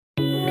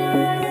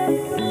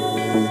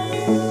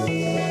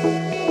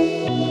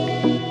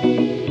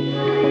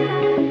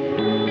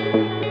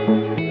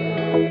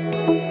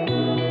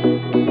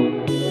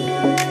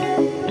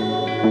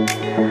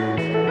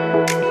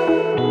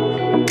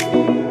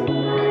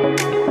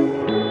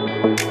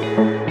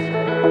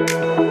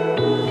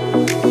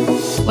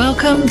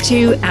Welcome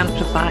to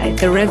Amplify,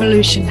 the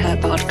Revolution Her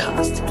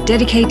podcast,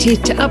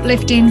 dedicated to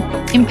uplifting,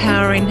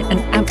 empowering,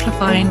 and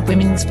amplifying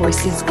women's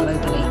voices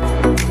globally.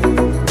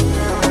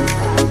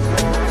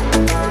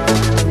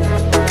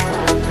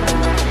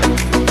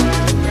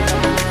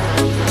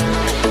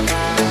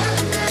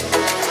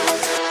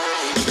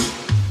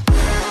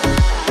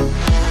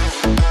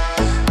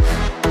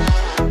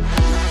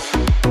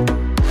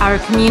 Our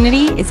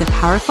community is a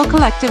powerful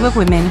collective of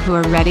women who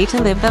are ready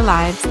to live the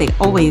lives they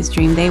always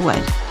dreamed they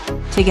would.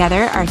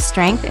 Together, our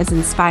strength as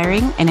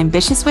inspiring and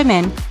ambitious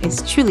women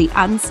is truly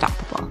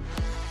unstoppable.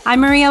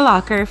 I'm Maria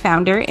Locker,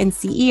 founder and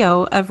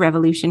CEO of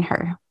Revolution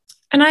Her.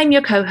 And I'm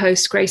your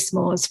co-host, Grace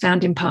Moores,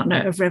 founding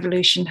partner of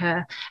Revolution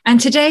Her. And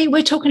today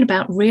we're talking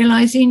about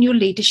realizing your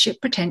leadership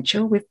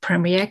potential with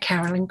Premier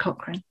Caroline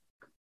Cochrane.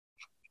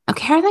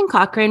 Caroline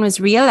Cochrane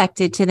was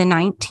re-elected to the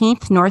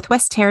 19th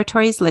Northwest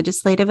Territories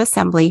Legislative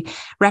Assembly,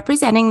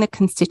 representing the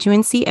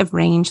constituency of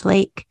Range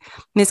Lake.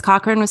 Ms.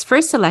 Cochrane was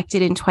first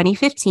elected in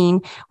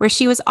 2015, where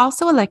she was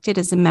also elected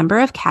as a member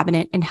of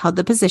cabinet and held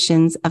the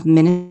positions of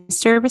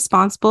Minister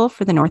responsible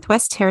for the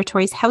Northwest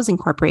Territories Housing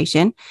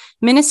Corporation,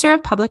 Minister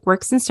of Public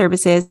Works and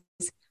Services,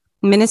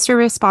 Minister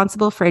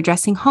responsible for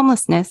addressing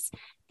homelessness,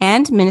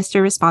 and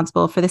Minister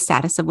responsible for the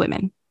status of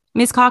women.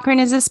 Ms. Cochrane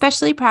is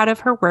especially proud of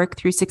her work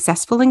through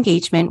successful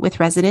engagement with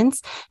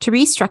residents to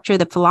restructure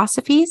the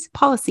philosophies,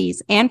 policies,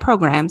 and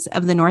programs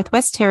of the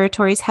Northwest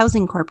Territories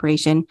Housing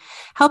Corporation,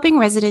 helping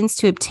residents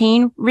to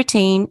obtain,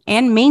 retain,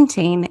 and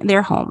maintain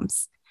their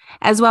homes.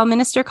 As well,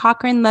 Minister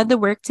Cochrane led the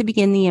work to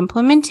begin the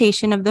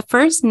implementation of the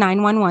first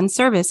 911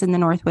 service in the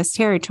Northwest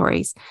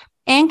Territories,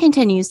 and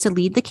continues to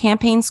lead the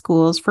campaign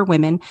Schools for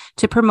Women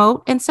to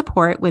promote and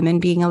support women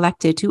being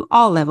elected to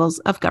all levels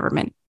of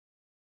government.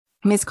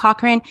 Ms.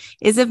 Cochrane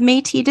is of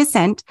Métis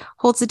descent,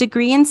 holds a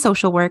degree in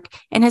social work,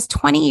 and has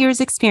 20 years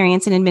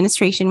experience in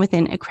administration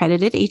within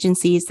accredited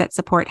agencies that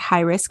support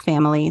high-risk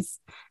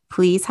families.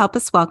 Please help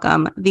us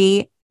welcome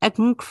the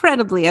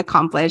incredibly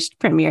accomplished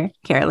Premier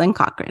Caroline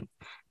Cochrane.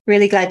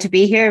 Really glad to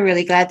be here.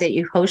 Really glad that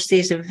you host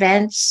these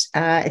events.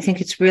 I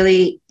think it's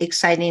really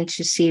exciting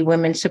to see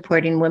women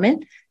supporting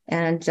women.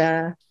 And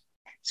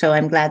so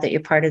I'm glad that you're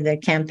part of the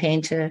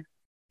campaign to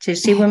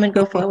see women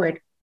go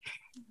forward.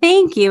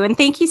 Thank you. And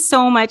thank you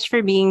so much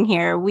for being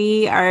here.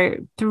 We are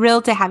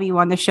thrilled to have you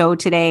on the show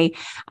today.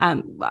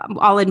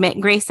 I'll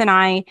admit, Grace and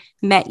I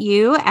met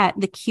you at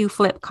the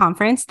Q-Flip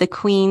conference, the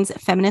Queen's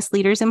Feminist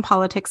Leaders in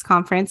Politics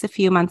conference a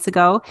few months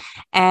ago.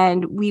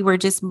 And we were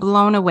just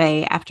blown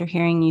away after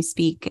hearing you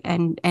speak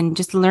and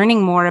just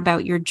learning more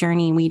about your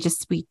journey. We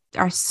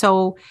are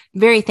so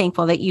very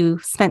thankful that you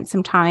spent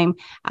some time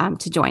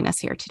to join us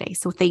here today.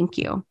 So thank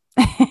you.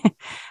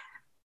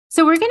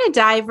 So we're going to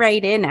dive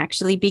right in,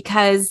 actually,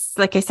 because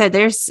like I said,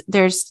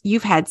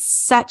 you've had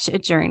such a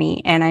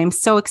journey, and I'm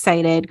so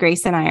excited.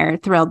 Grace and I are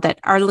thrilled that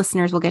our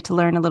listeners will get to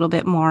learn a little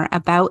bit more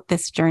about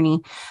this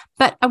journey.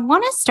 But I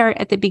want to start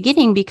at the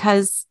beginning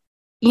because,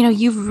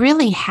 you've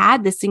really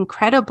had this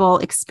incredible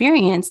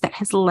experience that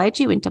has led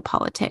you into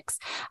politics.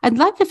 I'd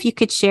love if you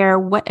could share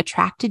what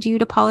attracted you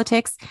to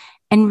politics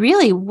and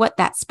really what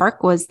that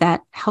spark was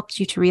that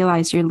helped you to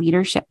realize your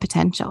leadership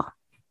potential.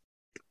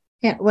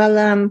 Yeah,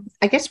 well,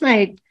 I guess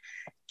my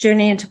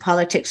journey into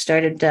politics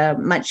started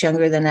much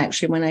younger than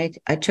actually when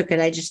I took it.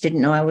 I just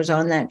didn't know I was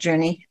on that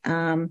journey.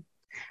 I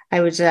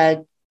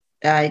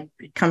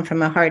come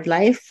from a hard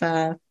life,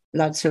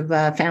 lots of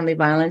family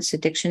violence,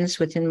 addictions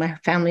within my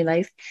family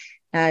life.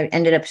 I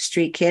ended up a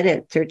street kid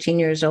at 13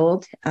 years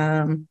old.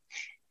 When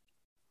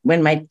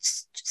my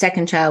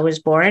second child was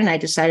born, I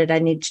decided I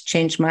needed to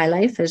change my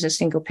life as a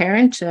single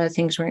parent.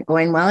 Things weren't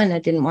going well, and I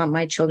didn't want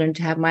my children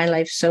to have my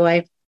life. So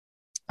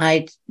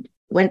I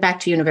went back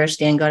to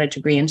university and got a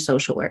degree in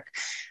social work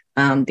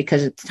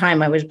because at the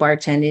time I was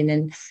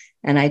bartending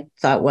and I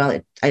thought,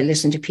 well, I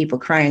listened to people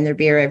crying their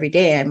beer every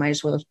day. I might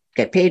as well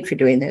get paid for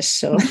doing this.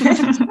 So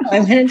I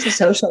went into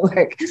social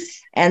work.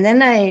 And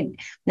then I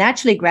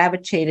naturally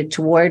gravitated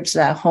towards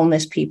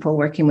homeless people,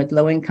 working with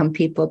low-income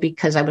people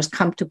because I was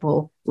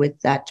comfortable with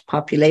that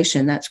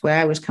population. That's where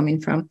I was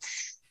coming from.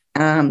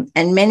 And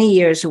many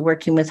years of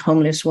working with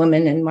homeless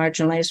women and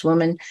marginalized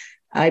women,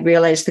 I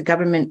realized the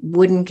government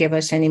wouldn't give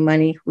us any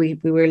money. We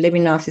were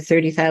living off the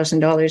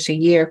 $30,000 a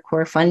year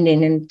core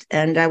funding,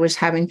 and I was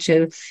having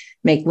to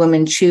make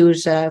women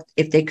choose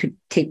if they could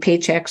take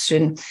paychecks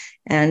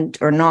and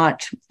or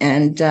not,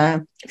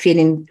 and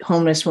feeding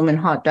homeless women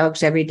hot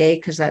dogs every day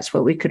because that's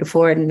what we could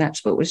afford and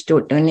that's what was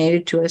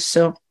donated to us.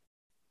 So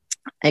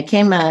I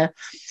came I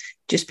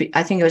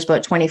think it was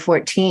about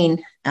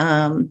 2014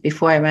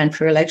 before I ran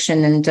for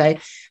election, and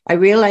I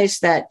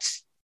realized that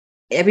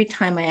every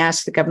time I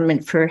asked the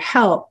government for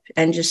help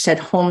and just said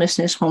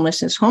homelessness,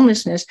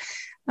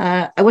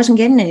 I wasn't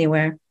getting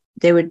anywhere.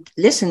 They would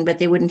listen, but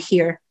they wouldn't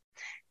hear.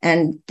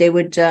 And they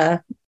would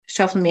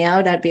shuffle me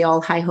out. I'd be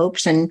all high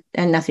hopes and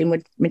nothing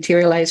would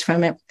materialize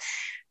from it.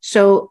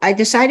 So I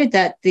decided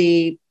that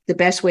the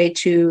best way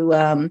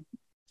to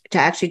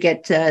actually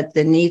get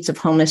the needs of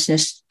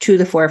homelessness to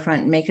the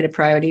forefront and make it a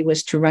priority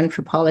was to run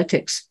for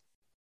politics.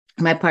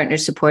 My partner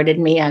supported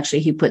me.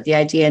 Actually, he put the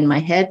idea in my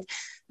head,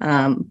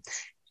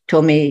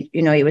 told me,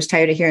 he was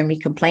tired of hearing me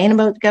complain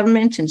about the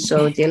government. And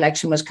so the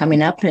election was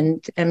coming up,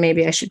 and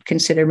maybe I should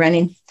consider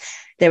running.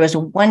 There was a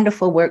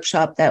wonderful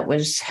workshop that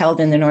was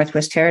held in the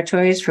Northwest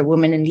Territories for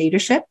women in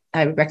leadership.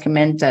 I would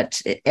recommend that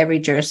every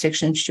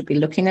jurisdiction should be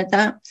looking at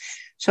that.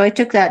 So I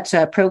took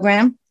that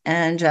program,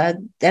 and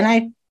then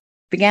I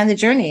began the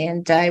journey.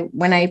 And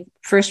when I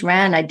first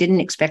ran, I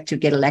didn't expect to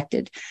get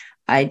elected.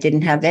 I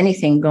didn't have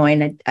anything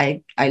going.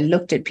 I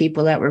looked at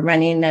people that were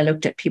running. I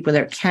looked at people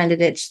that were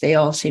candidates. They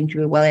all seemed to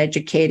be well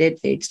educated.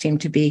 They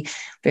seemed to be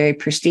very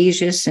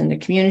prestigious in the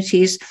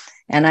communities.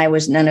 And I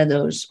was none of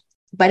those.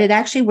 But it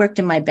actually worked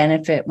in my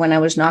benefit when I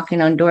was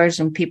knocking on doors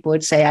and people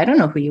would say, I don't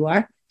know who you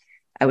are.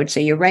 I would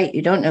say, you're right.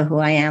 You don't know who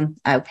I am.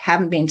 I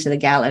haven't been to the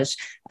galas.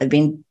 I've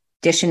been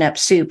dishing up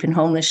soup in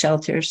homeless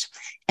shelters.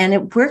 And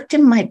it worked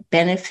in my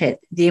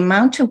benefit. The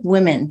amount of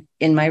women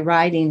in my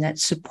riding that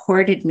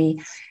supported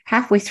me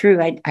halfway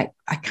through, I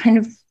kind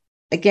of,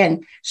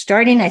 again,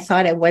 starting, I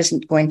thought I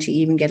wasn't going to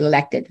even get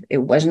elected. It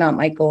was not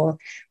my goal.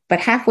 But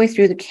halfway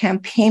through the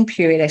campaign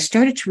period, I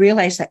started to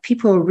realize that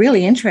people were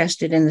really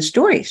interested in the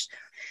stories.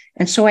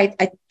 And so I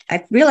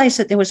realized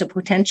that there was a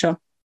potential.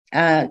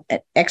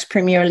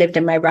 Ex-premier lived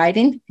in my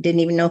riding. I didn't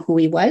even know who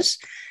he was.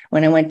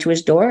 When I went to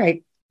his door,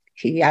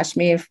 his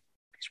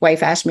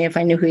wife asked me if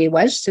I knew who he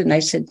was. And I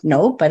said,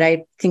 no, but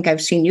I think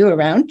I've seen you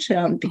around,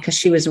 because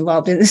she was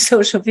involved in the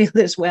social field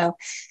as well.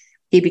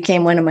 He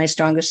became one of my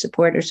strongest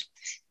supporters.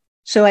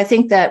 So I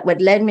think that what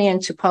led me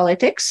into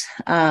politics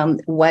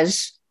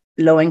was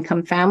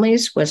low-income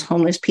families, was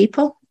homeless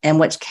people. And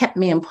what's kept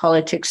me in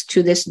politics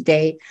to this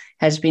day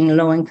has been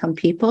low-income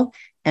people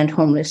and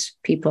homeless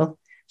people.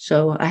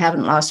 So I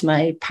haven't lost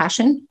my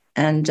passion,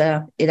 and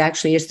it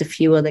actually is the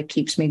fuel that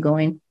keeps me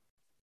going.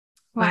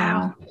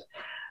 Wow.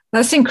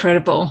 That's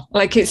incredible.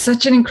 Like, it's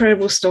such an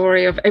incredible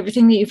story of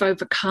everything that you've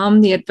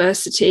overcome, the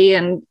adversity,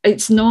 and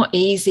it's not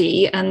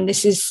easy. And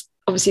this is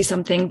obviously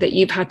something that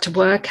you've had to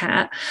work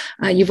at.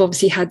 You've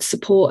obviously had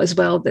support as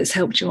well that's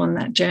helped you on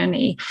that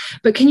journey.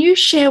 But can you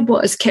share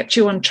what has kept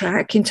you on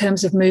track in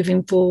terms of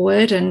moving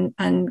forward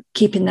and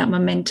keeping that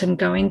momentum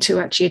going to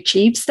actually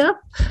achieve stuff?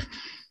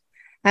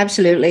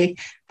 Absolutely.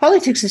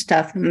 Politics is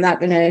tough. I'm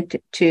not going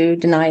to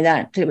deny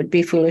that. It would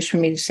be foolish for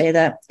me to say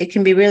that. It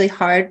can be really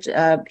hard.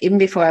 Even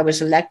before I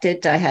was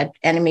elected, I had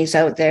enemies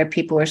out there.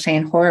 People were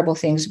saying horrible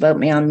things about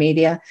me on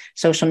media,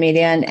 social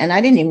media, and I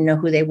didn't even know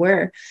who they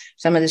were.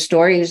 Some of the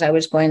stories I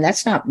was going,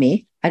 that's not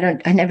me. I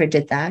never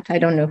did that. I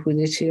don't know who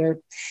these are.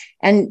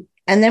 And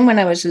then when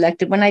I was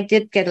elected, when I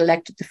did get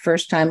elected the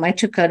first time, I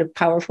took out a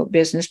powerful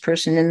business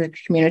person in the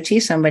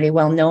community, somebody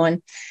well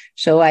known.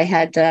 So I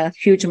had a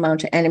huge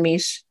amount of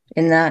enemies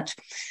in that.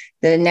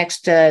 The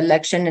next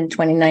election in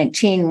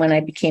 2019, when I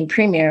became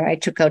premier, I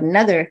took out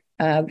another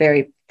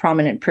very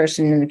prominent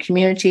person in the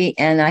community,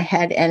 and I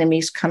had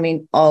enemies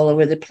coming all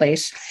over the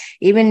place,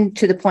 even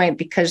to the point,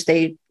 because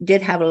they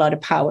did have a lot of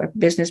power.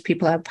 Business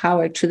people have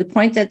power, to the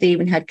point that they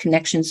even had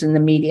connections in the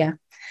media.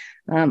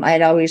 I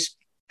had always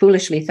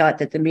foolishly thought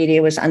that the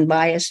media was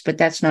unbiased, but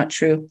that's not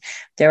true.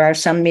 There are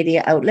some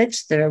media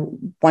outlets that are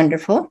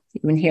wonderful,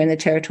 even here in the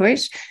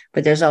territories,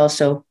 but there's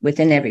also,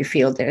 within every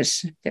field,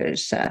 there's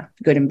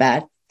good and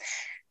bad.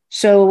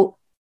 So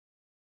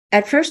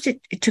at first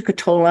it took a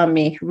toll on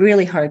me,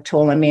 really hard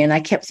toll on me. And I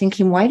kept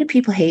thinking, why do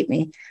people hate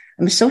me?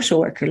 I'm a social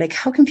worker. Like,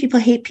 how can people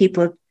hate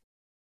people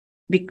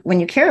when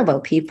you care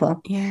about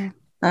people? Yeah.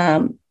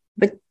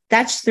 But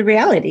that's the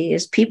reality,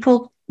 is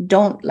people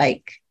don't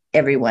like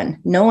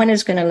everyone. No one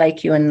is going to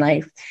like you in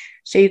life.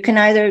 So you can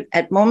either,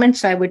 at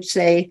moments, I would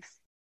say,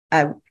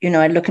 I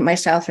look at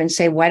myself and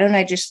say, why don't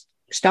I just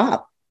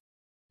stop?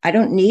 I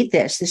don't need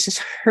this. This is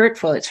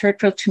hurtful. It's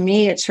hurtful to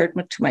me. It's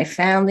hurtful to my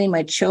family,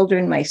 my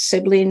children, my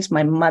siblings,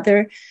 my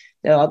mother,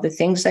 all the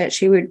things that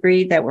she would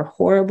read that were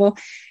horrible.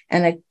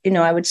 And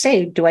I would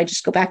say, do I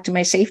just go back to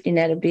my safety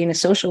net of being a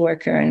social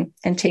worker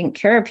and taking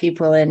care of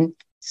people and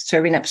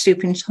serving up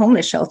soup in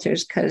homeless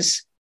shelters?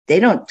 Because they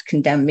don't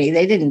condemn me.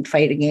 They didn't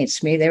fight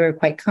against me. They were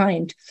quite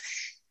kind.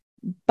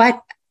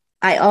 But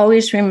I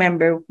always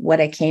remember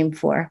what I came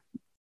for.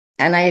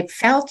 And I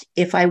felt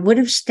if I would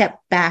have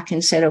stepped back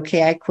and said,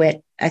 okay, I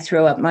quit, I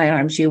throw up my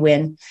arms, you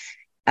win,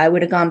 I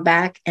would have gone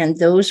back. And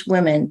those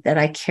women that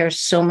I care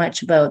so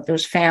much about,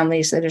 those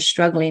families that are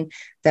struggling,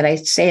 that I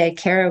say I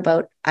care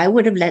about, I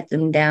would have let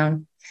them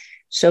down.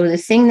 So the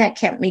thing that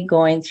kept me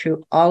going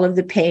through all of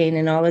the pain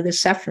and all of the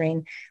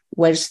suffering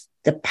was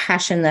the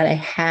passion that I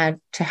had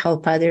to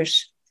help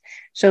others.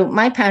 So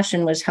my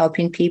passion was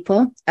helping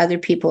people. Other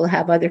people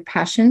have other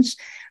passions,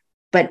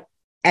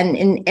 and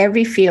in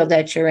every field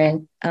that you're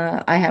in,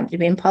 I happen to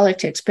be in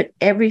politics, but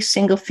every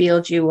single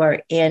field you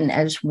are in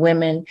as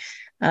women,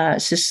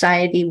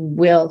 society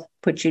will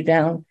put you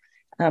down.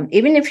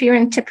 Even if you're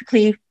in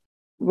typically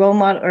role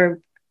model or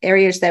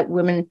areas that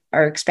women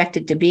are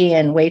expected to be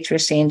in,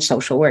 waitressing,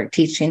 social work,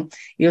 teaching,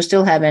 you'll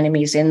still have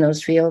enemies in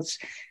those fields.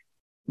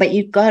 But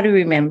you've got to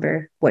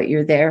remember what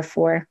you're there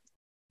for.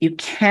 You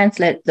can't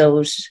let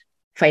those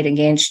fight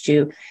against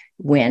you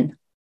win,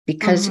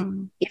 because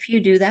if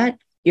you do that,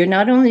 you're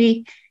not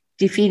only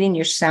defeating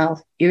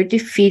yourself, you're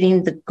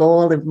defeating the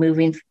goal of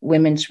moving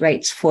women's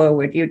rights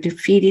forward. You're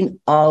defeating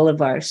all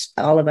of us.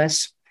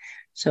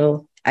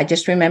 So I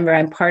just remember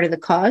I'm part of the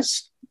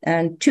cause,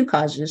 and two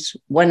causes.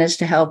 One is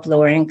to help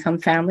lower income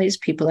families,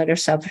 people that are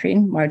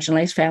suffering,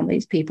 marginalized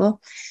families,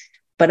 people,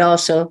 but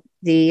also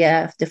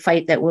the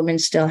fight that women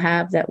still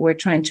have that we're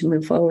trying to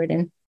move forward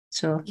in.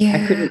 So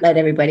I couldn't let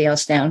everybody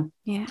else down.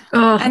 Yeah.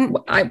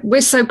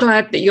 We're so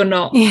glad that you're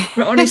not. Yeah.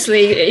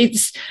 Honestly,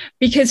 it's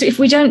because if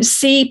we don't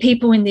see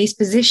people in these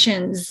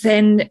positions,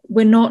 then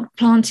we're not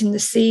planting the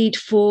seed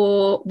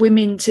for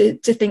women to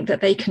think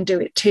that they can do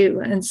it too.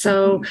 And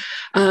so,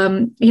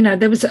 I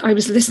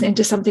was listening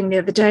to something the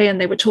other day, and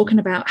they were talking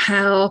about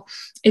how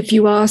if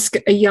you ask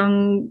a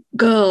young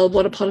girl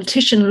what a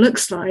politician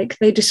looks like,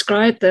 they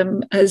describe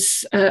them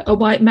as a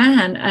white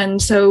man.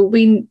 And so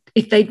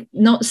if they're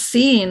not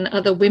seeing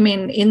other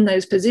women in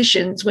those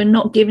positions, we're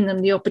not giving them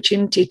the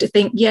opportunity to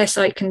think, yes,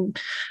 I can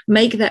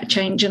make that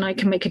change and I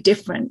can make a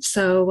difference.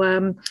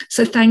 So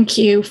thank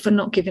you for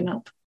not giving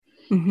up.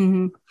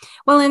 Mm-hmm.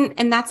 Well,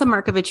 and that's a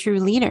mark of a true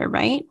leader,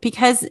 right?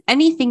 Because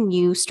anything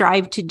you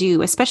strive to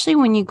do, especially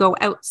when you go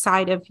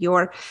outside of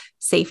your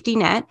safety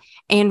net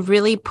and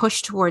really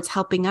push towards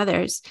helping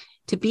others,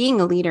 to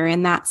being a leader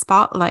in that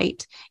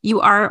spotlight,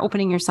 you are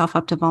opening yourself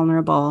up to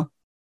vulnerable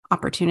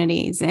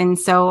opportunities. And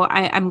so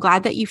I'm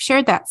glad that you've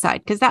shared that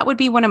side, because that would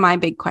be one of my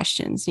big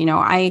questions.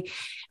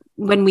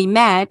 When we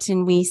met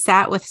and we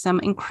sat with some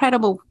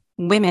incredible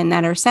women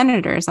that are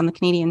senators on the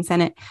Canadian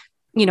Senate,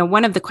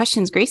 one of the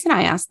questions Grace and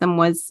I asked them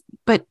was,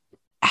 but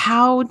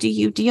how do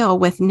you deal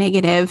with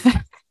negative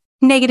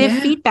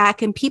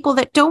feedback and people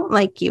that don't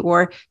like you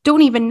or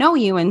don't even know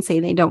you and say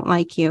they don't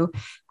like you?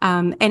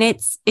 And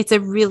that's a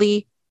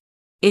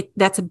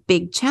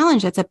big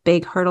challenge. That's a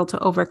big hurdle to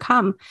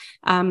overcome.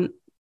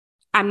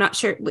 I'm not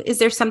sure. Is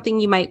there something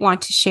you might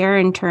want to share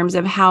in terms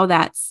of how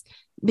that's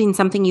been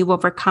something you've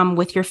overcome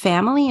with your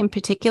family in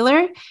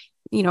particular?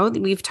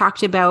 We've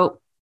talked about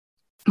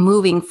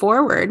moving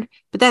forward,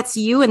 but that's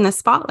you in the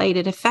spotlight.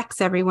 It affects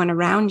everyone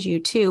around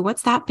you too.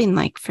 What's that been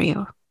like for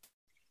you?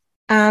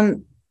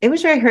 It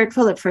was very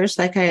hurtful at first,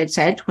 like I had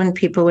said, when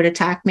people would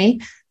attack me.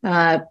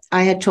 I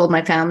had told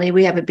my family,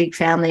 we have a big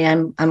family.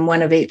 I'm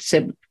one of 8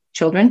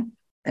 children.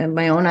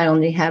 My own, I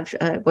only have,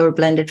 we're a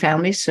blended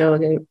family. So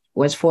there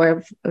was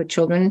 4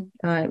 children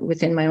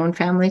within my own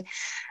family.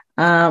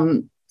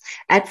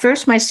 At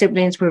first, my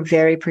siblings were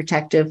very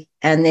protective,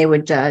 and they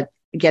would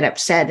get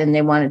upset and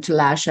they wanted to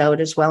lash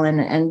out as well.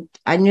 And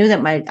I knew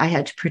that I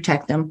had to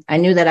protect them. I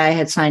knew that I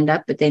had signed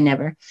up, but they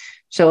never.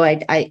 So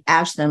I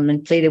asked them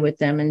and pleaded with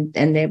them,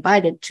 and they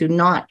abided to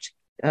not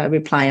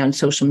reply on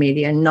social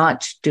media,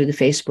 not do the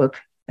Facebook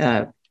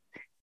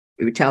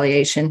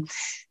retaliation.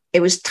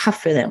 It was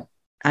tough for them.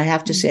 I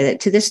have to say that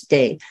to this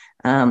day,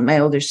 my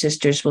older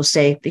sisters will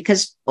say,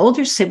 because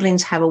older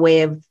siblings have a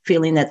way of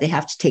feeling that they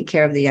have to take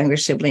care of the younger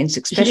siblings,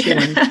 especially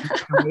in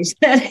families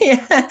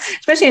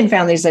especially in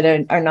families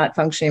that are not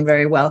functioning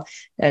very well.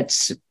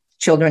 That's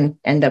children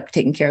end up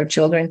taking care of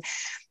children.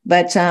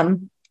 But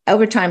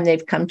over time,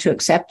 they've come to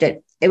accept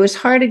it. It was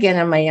hard again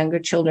on my younger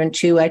children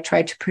too. I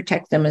tried to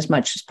protect them as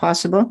much as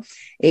possible.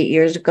 8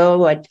 years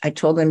ago, I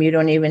told them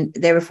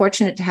they were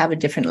fortunate to have a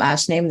different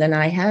last name than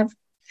I have.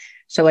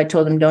 So I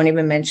told them, don't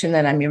even mention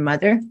that I'm your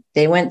mother.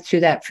 They went through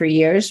that for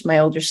years. My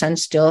older son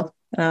still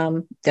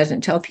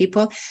doesn't tell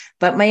people.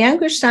 But my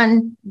younger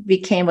son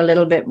became a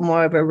little bit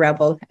more of a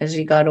rebel as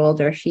he got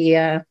older. He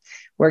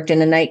worked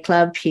in a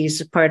nightclub.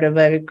 He's a part of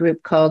a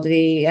group called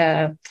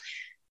the,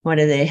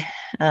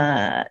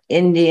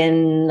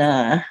 Indian,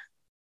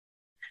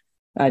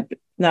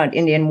 not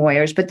Indian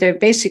Warriors, but they're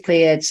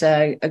basically, it's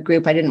a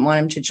group. I didn't want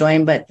him to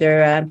join, but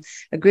they're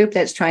a group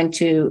that's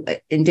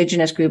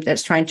Indigenous group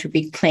that's trying to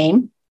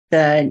reclaim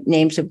the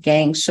names of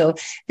gangs. So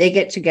they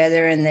get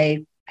together and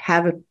they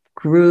have a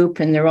group,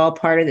 and they're all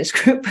part of this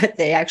group, but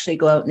they actually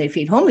go out and they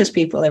feed homeless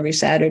people every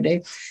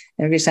Saturday,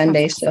 every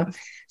Sunday. So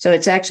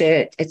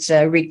it's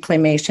a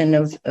reclamation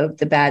of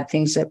the bad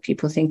things that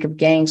people think of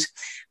gangs.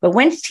 But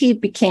when he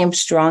became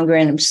stronger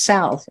in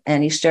himself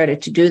and he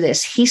started to do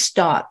this, he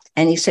stopped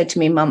and he said to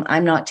me, Mom,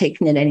 I'm not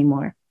taking it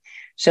anymore.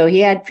 So he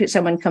had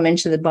someone come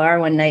into the bar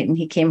one night, and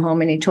he came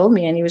home and he told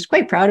me, and he was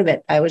quite proud of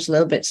it. I was a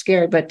little bit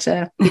scared, but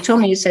he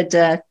told me, he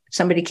said,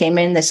 somebody came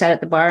in, they sat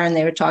at the bar and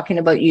they were talking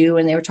about you,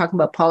 and they were talking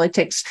about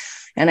politics.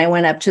 And I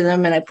went up to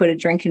them and I put a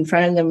drink in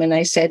front of them. And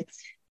I said,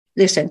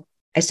 listen,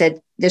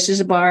 this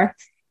is a bar.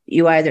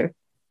 You either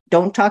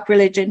don't talk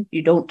religion,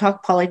 you don't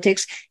talk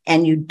politics,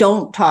 and you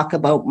don't talk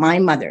about my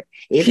mother.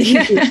 If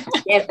you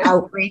get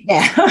out right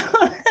now.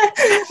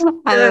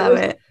 I love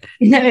it.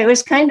 It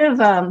was kind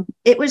of,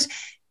 it was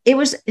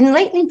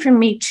enlightening for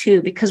me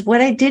too, because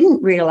what I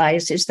didn't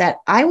realize is that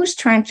I was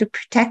trying to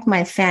protect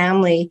my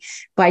family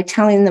by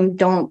telling them,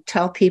 don't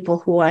tell people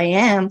who I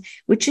am,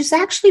 which is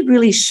actually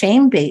really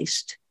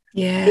shame-based.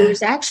 Yeah. It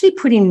was actually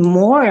putting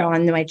more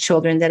on my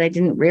children that I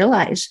didn't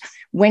realize.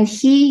 When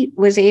he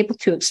was able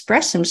to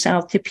express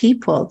himself to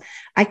people,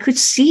 I could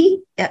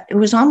see it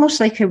was almost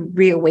like a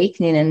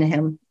reawakening in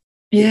him.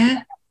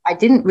 Yeah. I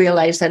didn't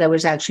realize that I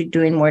was actually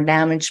doing more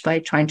damage by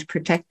trying to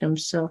protect them.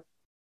 So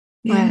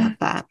yeah. I love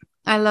that.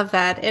 I love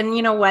that. And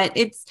you know what?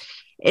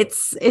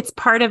 It's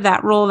part of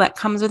that role that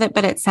comes with it,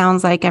 but it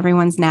sounds like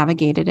everyone's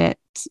navigated it,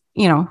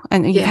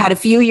 and you've had a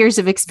few years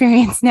of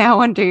experience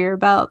now under your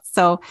belt.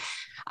 So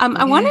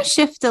I want to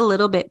shift a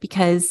little bit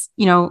because,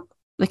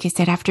 like I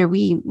said, after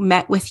we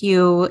met with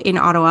you in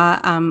Ottawa,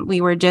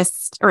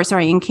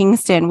 in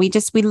Kingston,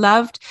 we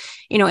loved,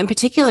 in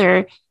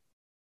particular,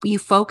 you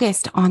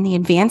focused on the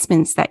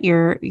advancements that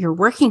you're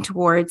working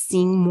towards,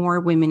 seeing more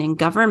women in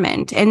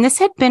government. And this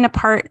had been a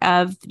part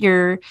of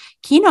your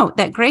keynote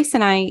that Grace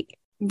and I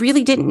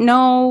really didn't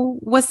know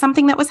was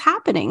something that was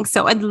happening.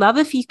 So I'd love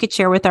if you could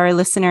share with our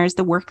listeners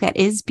the work that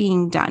is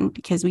being done,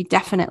 because we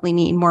definitely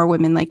need more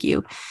women like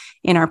you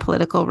in our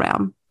political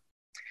realm.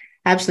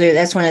 Absolutely.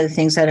 That's one of the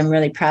things that I'm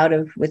really proud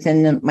of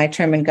within my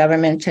term in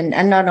government,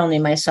 and not only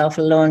myself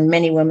alone,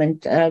 many women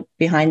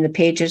behind the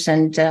pages,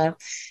 and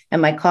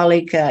my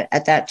colleague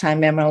at that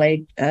time,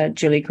 MLA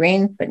Julie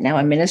Green, but now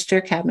a minister,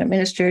 cabinet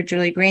minister,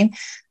 Julie Green.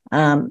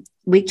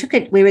 We took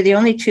it. We were the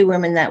only two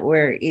women that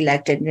were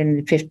elected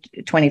in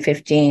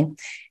 2015,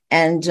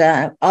 and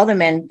all the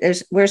men.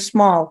 We're a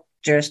small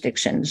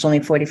jurisdiction. There's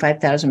only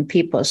 45,000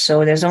 people,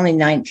 so there's only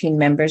 19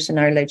 members in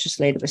our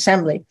legislative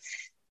assembly.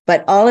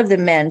 But all of the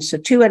men, so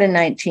 2 out of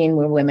 19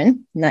 were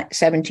women,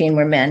 17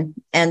 were men.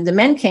 And the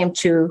men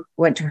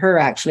went to her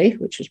actually,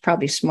 which was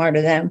probably smart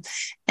of them,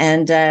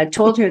 and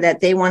told her that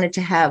they wanted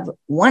to have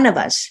one of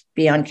us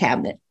be on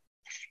cabinet.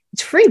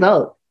 It's a free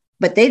vote,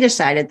 but they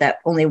decided that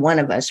only one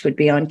of us would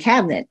be on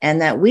cabinet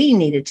and that we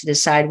needed to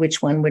decide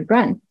which one would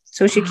run.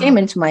 So she came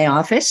into my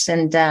office,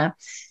 and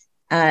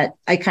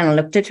I kind of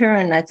looked at her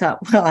and I thought,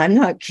 well, I'm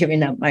not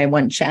giving up my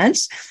one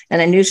chance.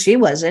 And I knew she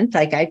wasn't.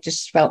 Like, I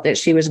just felt that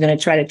she was going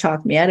to try to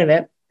talk me out of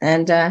it.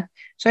 And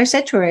so I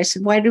said to her, I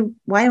said,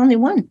 why only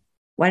one?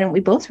 Why don't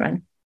we both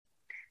run?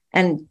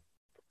 And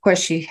of course,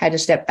 she had to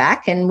step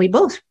back, and we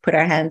both put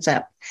our hands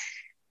up.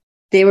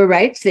 They were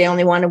right. They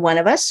only wanted one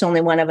of us.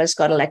 Only one of us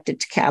got elected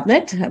to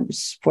cabinet. I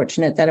was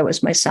fortunate that it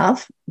was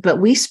myself. But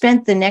we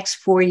spent the next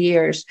 4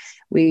 years.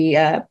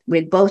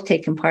 We'd both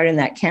taken part in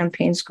that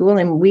campaign school,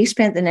 and we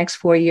spent the next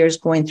 4 years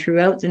going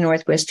throughout the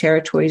Northwest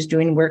Territories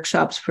doing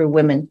workshops for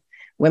women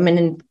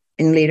in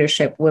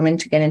leadership, women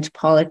to get into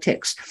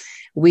politics.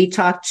 We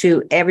talked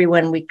to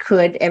everyone we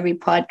could, every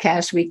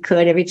podcast we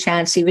could, every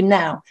chance, even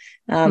now,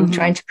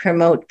 trying to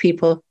promote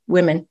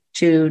women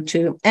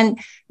to, and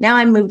now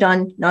I moved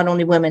on, not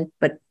only women,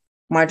 but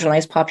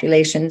marginalized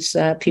populations,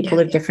 people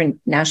of different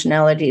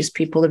nationalities,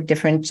 people of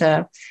different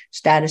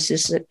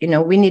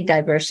statuses. We need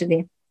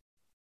diversity.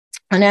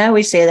 And I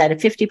always say that if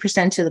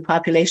 50% of the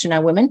population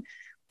are women,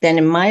 then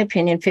in my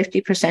opinion,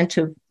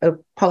 50%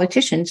 of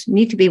politicians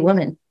need to be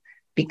women,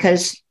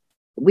 because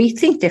we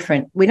think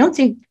different. We don't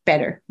think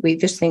better. We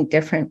just think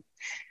different.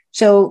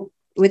 So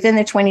within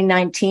the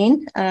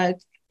 2019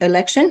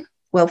 election,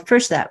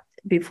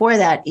 before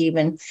that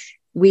even,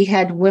 we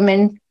had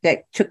women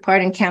that took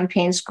part in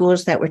campaign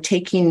schools that were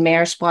taking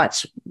mayor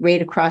spots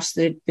right across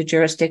the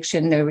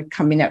jurisdiction. They were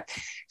coming up,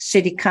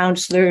 city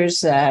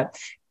councillors,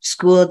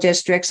 school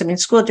districts. I mean,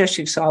 school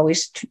districts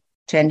always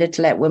tended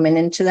to let women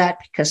into that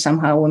because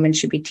somehow women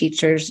should be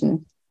teachers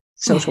and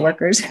social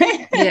workers.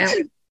 Yeah.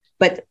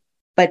 But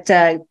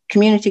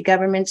community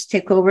governments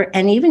take over,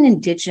 and even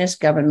Indigenous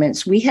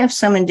governments. We have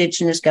some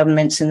Indigenous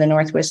governments in the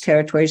Northwest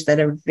Territories that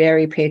are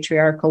very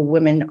patriarchal.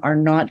 Women are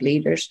not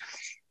leaders.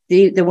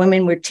 The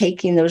women were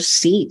taking those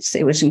seats.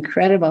 It was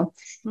incredible.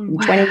 Wow. In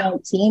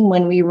 2019,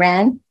 when we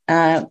ran,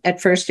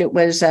 at first it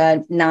was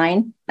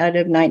 9 out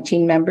of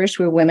 19 members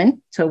were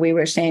women. So we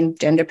were saying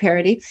gender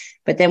parity,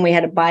 but then we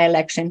had a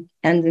by-election,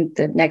 and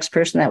the next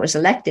person that was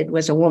elected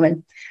was a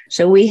woman.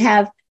 So we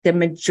have the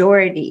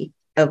majority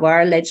of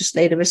our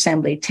legislative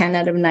assembly, 10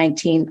 out of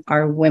 19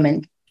 are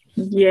women.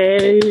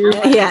 Yay.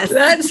 Yes.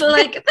 That's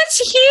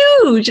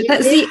huge.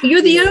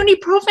 You're the only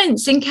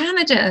province in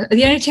Canada,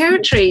 the only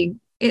territory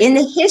in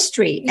the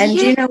history. And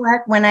do you know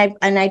what? When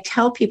I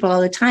tell people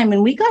all the time,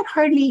 and we got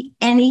hardly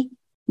any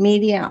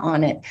media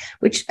on it,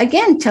 which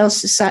again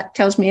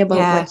tells me about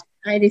what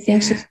society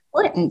thinks is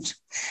important.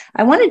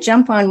 I want to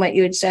jump on what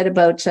you had said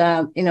about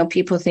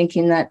people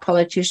thinking that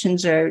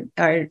politicians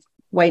are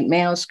white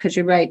males, because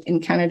you're right, in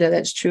Canada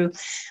that's true.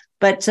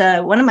 But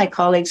one of my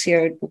colleagues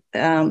here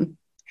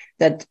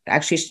that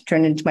actually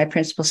turned into my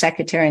principal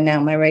secretary now,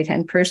 my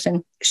right-hand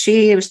person,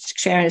 she was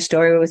sharing a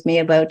story with me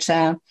about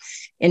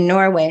in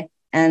Norway.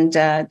 And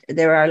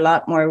there are a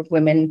lot more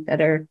women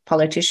that are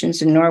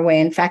politicians in Norway.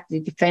 In fact,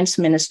 the defense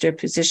minister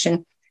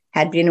position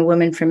had been a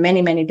woman for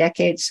many, many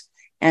decades.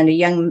 And a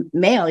young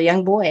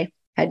boy,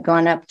 had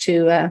gone up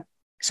to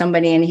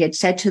somebody, and he had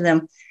said to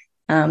them,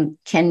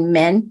 can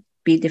men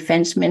be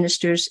defense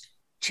ministers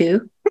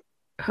too?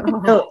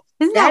 Oh, so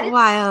isn't that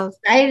wild?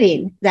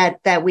 Exciting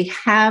that we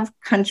have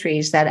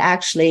countries that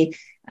actually,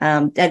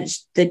 that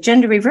is the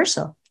gender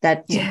reversal.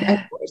 And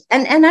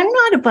I'm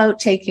not about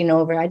taking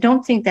over. I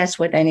don't think that's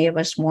what any of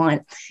us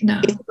want.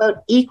 No. It's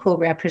about equal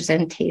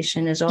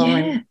representation is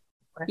all.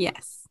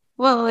 Yes.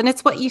 Well, and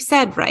it's what you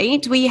said,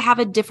 right? We have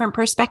a different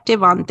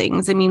perspective on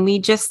things. I mean, we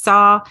just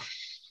saw,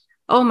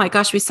 oh my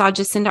gosh, we saw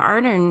Jacinda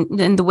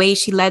Ardern and the way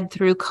she led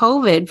through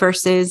COVID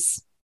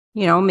versus,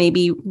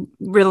 maybe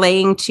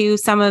relaying to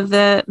some of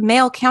the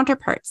male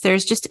counterparts.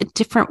 There's just a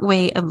different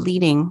way of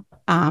leading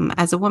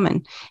as a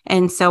woman.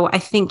 And so I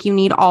think you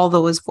need all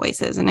those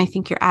voices. And I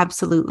think you're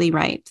absolutely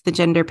right. The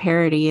gender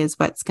parity is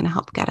what's going to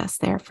help get us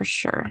there for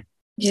sure.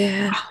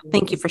 Yeah.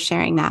 Thank you for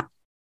sharing that.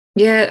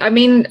 Yeah. I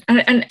mean,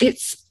 and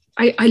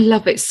I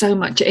love it so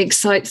much. It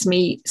excites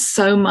me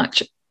so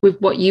much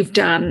with what you've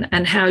done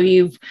and how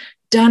you've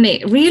done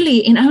it really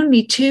in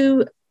only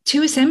two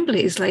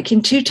assemblies, like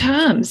in 2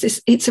 terms.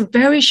 It's a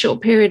very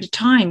short period of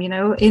time.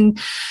 In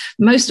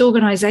most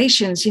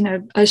organizations,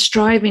 are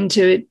striving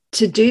to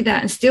do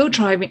that and still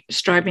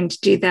striving to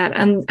do that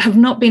and have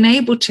not been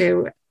able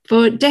to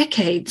for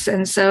decades.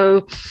 And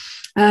so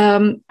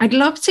I'd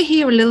love to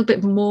hear a little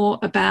bit more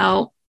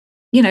about,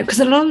 because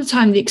a lot of the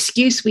time the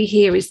excuse we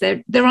hear is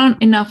that there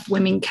aren't enough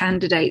women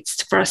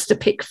candidates for us to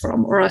pick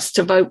from or us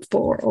to vote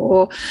for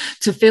or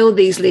to fill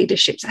these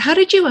leaderships. How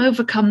did you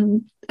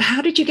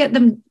get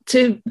them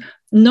to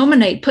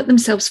put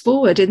themselves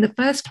forward in the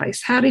first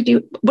place?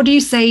 What do you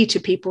say to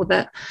people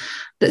that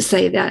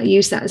say that,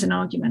 use that as an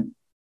argument?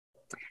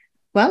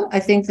 Well, I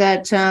think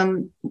that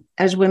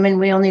as women,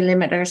 we only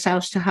limit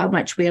ourselves to how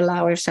much we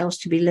allow ourselves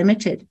to be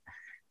limited.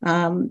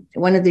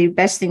 One of the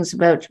best things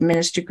about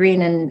Minister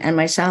Green and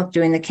myself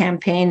doing the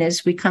campaign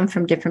is we come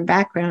from different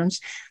backgrounds.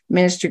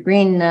 Minister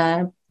Green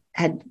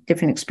had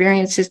different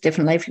experiences,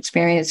 different life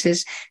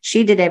experiences.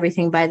 She did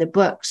everything by the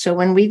book. So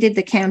when we did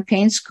the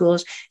campaign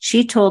schools,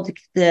 she told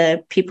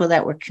the people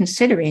that were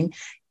considering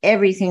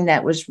everything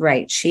that was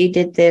right. She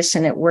did this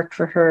and it worked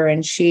for her.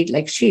 And she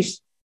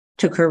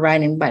took her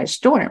riding by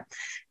storm.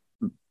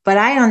 But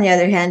I, on the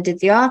other hand, did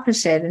the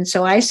opposite. And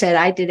so I said,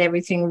 I did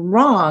everything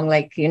wrong.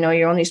 Like,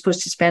 you're only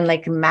supposed to spend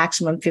like a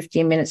maximum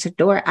 15 minutes at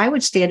door. I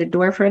would stay at a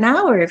door for an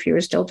hour if you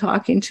were still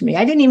talking to me.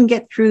 I didn't even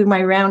get through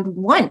my round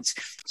once.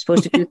 I'm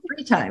supposed to do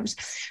 3 times.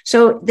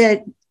 So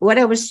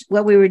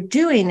what we were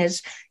doing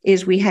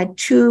is we had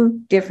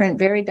 2 different,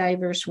 very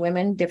diverse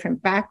women,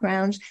 different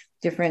backgrounds,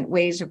 different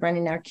ways of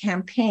running our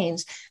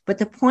campaigns. But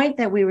the point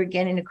that we were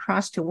getting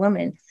across to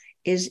women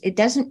is it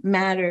doesn't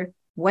matter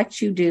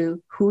what you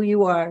do, who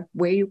you are,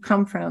 where you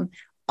come from.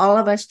 All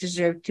of us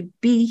deserve to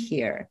be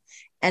here,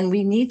 and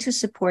we need to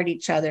support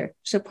each other.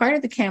 So part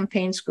of the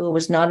campaign school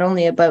was not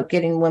only about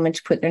getting women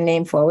to put their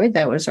name forward,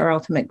 that was our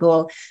ultimate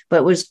goal,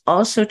 but was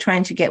also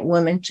trying to get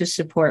women to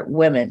support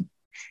women.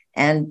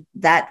 And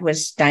that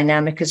was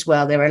dynamic as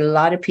well. There were a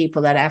lot of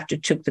people that after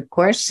took the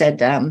course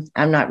said, I'm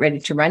not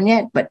ready to run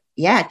yet, but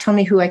yeah, tell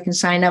me who I can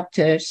sign up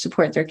to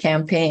support their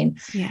campaign.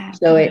 Yeah.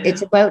 So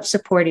it's about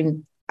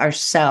supporting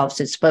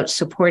ourselves. It's about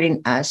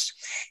supporting us.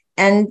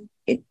 And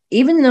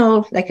even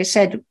though, like I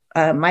said,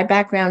 my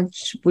background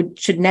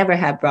should never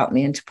have brought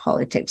me into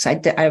politics. I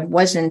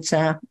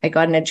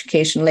got an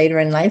education later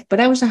in life, but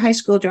I was a high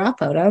school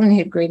dropout. I only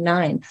had grade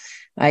 9.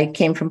 I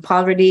came from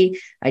poverty.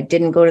 I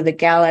didn't go to the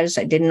galas.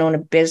 I didn't own a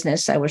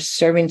business. I was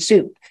serving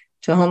soup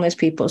to homeless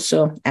people.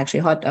 So actually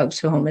hot dogs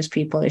to homeless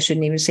people. I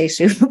shouldn't even say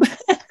soup.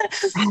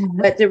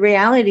 But the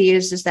reality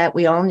is that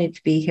we all need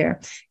to be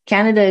here.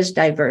 Canada is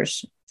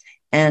diverse.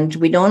 And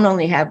we don't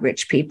only have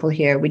rich people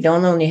here. We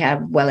don't only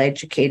have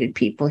well-educated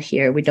people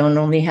here. We don't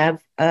only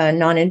have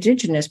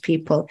non-Indigenous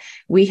people.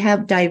 We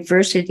have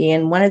diversity.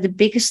 And one of the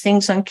biggest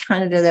things on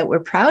Canada that we're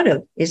proud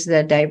of is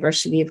the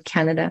diversity of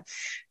Canada.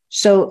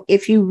 So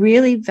if you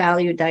really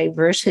value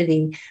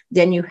diversity,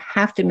 then you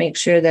have to make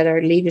sure that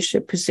our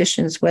leadership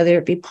positions, whether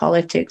it be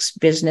politics,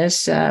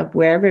 business,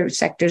 wherever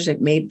sectors it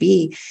may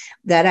be,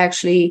 that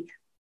actually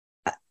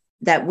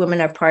that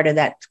women are part of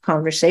that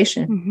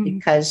conversation,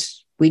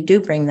 because we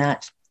do bring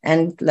that.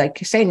 And like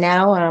I say,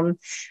 now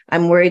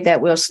I'm worried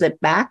that we'll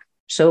slip back.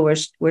 So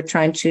we're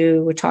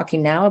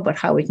talking now about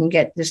how we can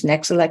get this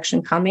next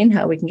election coming,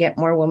 how we can get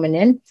more women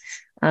in.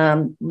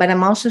 But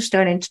I'm also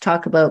starting to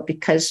talk about,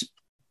 because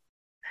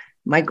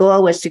my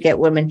goal was to get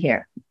women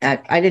here.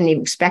 I didn't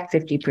even expect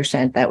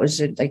 50%. That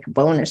was like a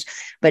bonus.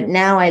 But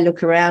now I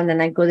look around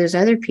and I go, there's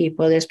other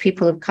people. There's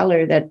people of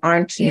color that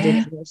aren't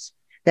Indigenous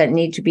that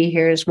need to be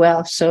here as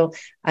well. So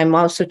I'm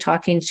also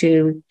talking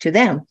to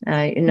them,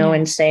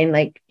 and saying,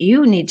 like,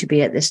 you need to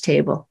be at this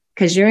table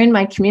because you're in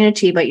my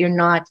community, but you're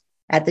not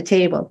at the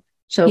table.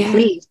 So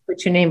please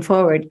put your name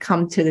forward.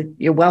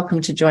 You're welcome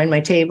to join my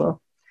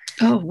table.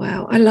 Oh,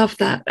 wow. I love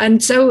that.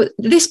 And so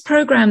this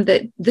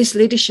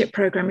leadership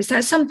program, is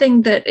that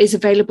something that is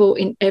available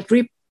in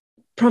every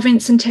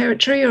province and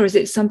territory, or is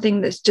it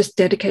something that's just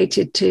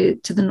dedicated to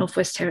the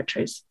Northwest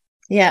Territories?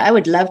 Yeah, I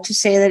would love to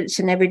say that it's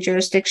in every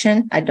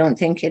jurisdiction. I don't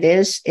think it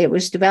is. It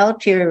was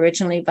developed here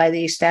originally by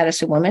the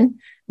Status of Women,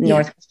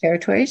 Northwest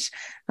Territories.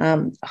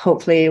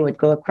 Hopefully it would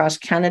go across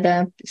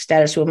Canada.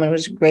 Status of Women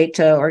was a great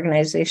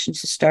organization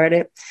to start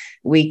it.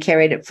 We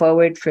carried it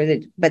forward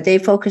but they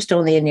focused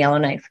only in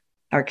Yellowknife,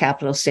 our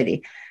capital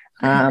city.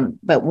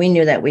 But we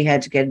knew that we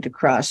had to get it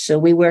across. So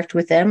we worked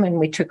with them and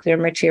we took their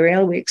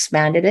material, we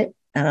expanded it.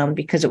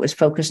 because it was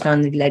focused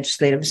on the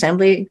Legislative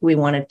Assembly. We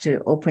wanted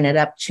to open it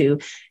up to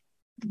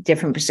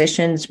different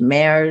positions,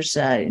 mayors,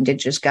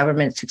 Indigenous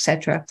governments,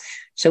 etc.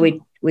 So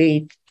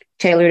we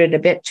tailored it a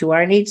bit to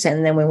our needs,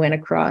 and then we went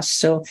across.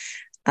 So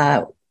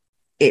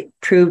it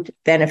proved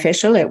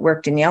beneficial. It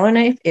worked in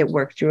Yellowknife. It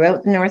worked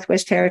throughout the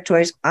Northwest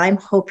Territories. I'm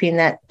hoping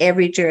that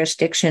every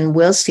jurisdiction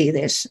will see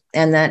this,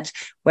 and that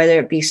whether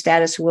it be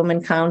status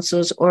women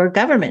councils or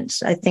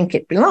governments, I think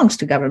it belongs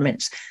to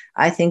governments.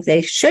 I think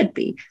they should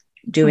be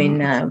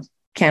doing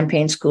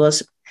campaign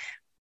schools.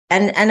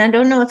 And I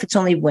don't know if it's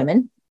only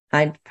women.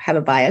 I have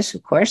a bias,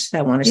 of course.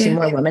 I want to see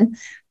more women.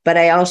 But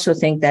I also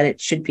think that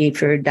it should be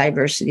for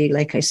diversity.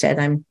 Like I said,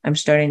 I'm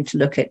starting to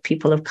look at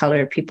people of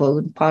color, people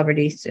in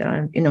poverty,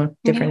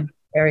 different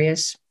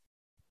areas.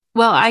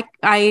 Well,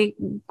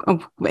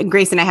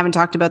 Grace and I haven't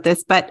talked about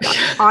this, but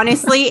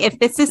honestly, if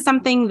this is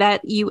something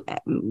that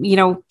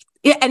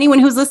anyone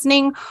who's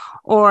listening,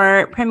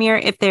 or Premier,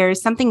 if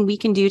there's something we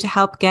can do to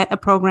help get a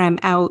program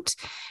out,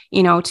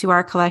 to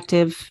our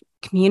collective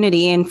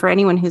community, and for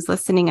anyone who's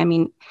listening, I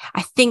mean,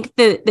 I think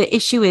the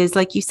issue is,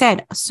 like you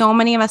said, so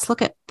many of us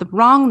look at the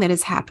wrong that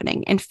is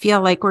happening and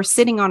feel like we're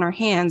sitting on our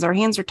hands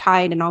are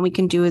tied, and all we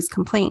can do is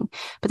complain.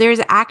 But there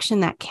is action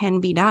that can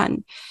be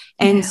done.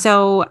 And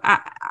so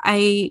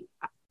I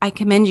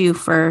commend you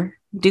for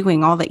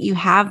doing all that you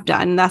have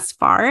done thus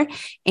far.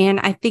 And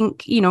I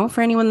think,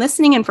 for anyone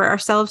listening, and for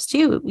ourselves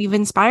too, you've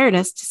inspired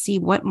us to see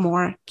what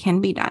more can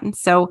be done.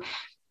 So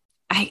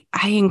I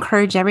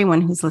encourage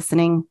everyone who's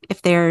listening,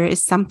 if there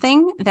is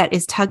something that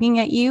is tugging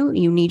at you,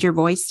 you need your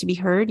voice to be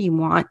heard, you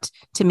want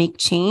to make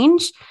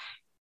change,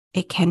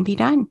 it can be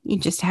done. You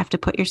just have to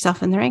put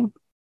yourself in the ring.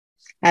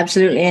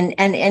 Absolutely. And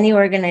any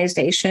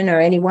organization or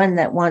anyone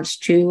that wants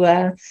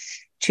to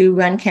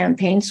run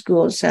campaign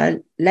schools,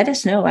 let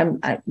us know.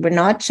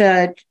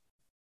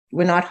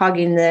 We're not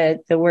hogging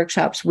the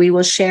workshops. We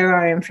will share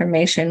our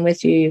information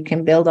with you. You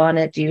can build on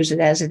it, use it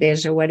as it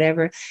is, or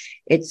whatever.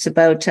 It's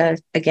about,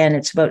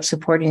 it's about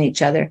supporting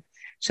each other.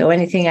 So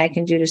anything I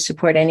can do to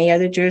support any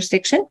other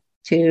jurisdiction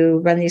to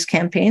run these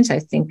campaigns, I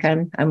think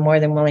I'm more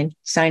than willing.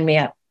 Sign me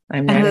up.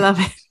 I'm there. I love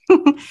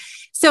it.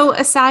 So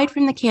aside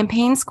from the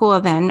campaign school,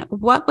 then,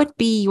 what would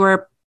be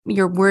your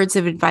words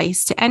of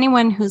advice to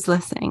anyone who's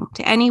listening,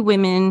 to any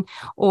women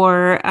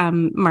or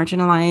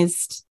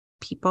marginalized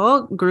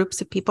people,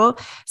 groups of people,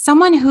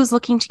 someone who's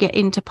looking to get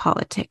into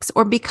politics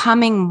or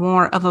becoming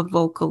more of a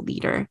vocal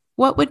leader?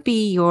 What would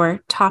be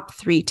your top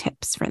 3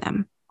 tips for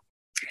them?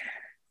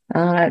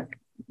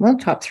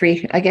 Top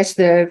 3. I guess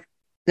the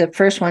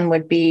first one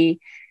would be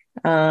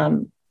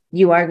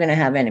you are going to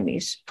have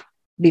enemies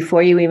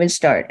before you even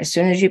start. As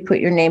soon as you put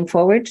your name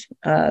forward,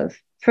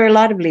 for a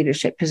lot of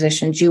leadership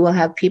positions, you will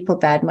have people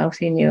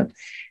bad-mouthing you.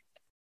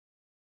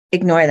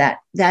 Ignore that.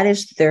 That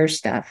is their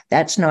stuff.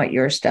 That's not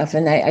your stuff.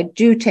 And I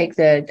do take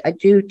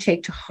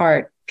to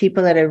heart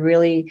people that are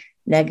really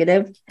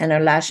negative and are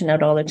lashing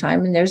out all the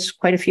time. And there's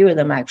quite a few of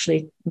them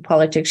actually in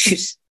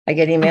politics. I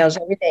get emails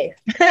every day.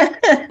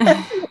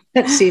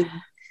 Let's see.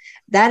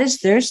 That is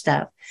their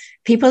stuff.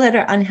 People that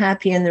are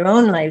unhappy in their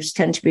own lives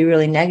tend to be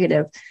really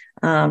negative.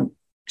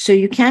 So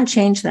you can't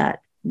change that.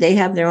 They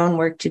have their own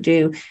work to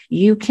do.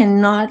 You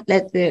cannot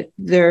let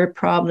their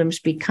problems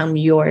become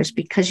yours,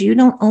 because you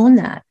don't own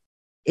that.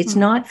 It's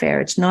not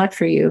fair. It's not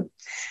for you.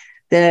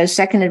 The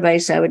second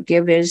advice I would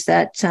give is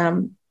that,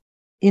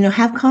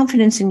 have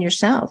confidence in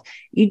yourself.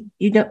 You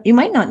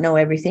might not know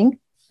everything,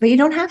 but you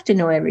don't have to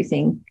know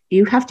everything.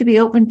 You have to be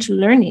open to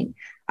learning.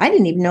 I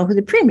didn't even know who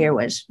the Premier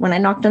was when I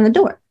knocked on the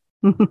door.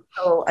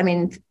 So,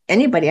 I'm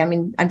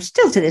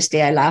still to this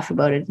day, I laugh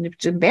about it.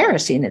 It's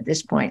embarrassing at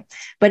this point,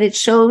 but it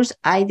shows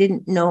I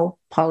didn't know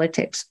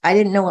politics. I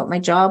didn't know what my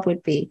job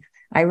would be.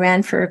 I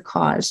ran for a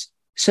cause.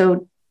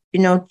 So,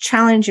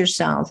 challenge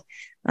yourself.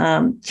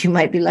 You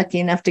might be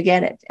lucky enough to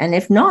get it. And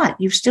if not,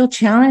 you've still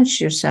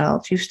challenged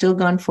yourself. You've still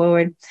gone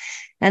forward.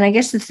 And I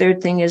guess the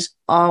third thing is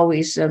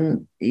always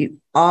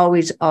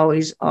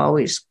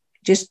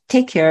just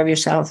take care of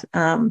yourself.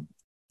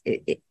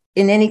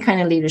 In any kind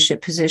of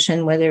leadership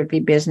position, whether it be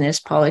business,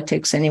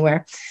 politics,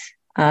 anywhere,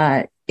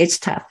 it's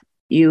tough.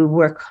 You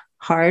work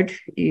hard.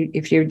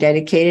 If you're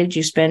dedicated,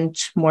 you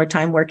spend more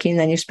time working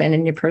than you spend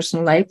in your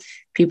personal life.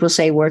 People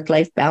say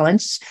work-life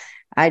balance.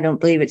 I don't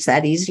believe it's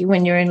that easy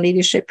when you're in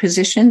leadership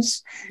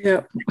positions.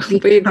 Yeah,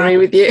 we agree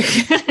with you.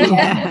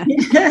 Yeah.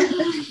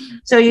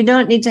 So you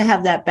don't need to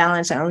have that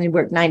balance. I only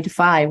work 9 to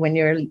 5 when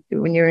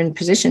you're in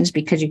positions,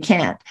 because you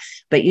can't.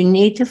 But you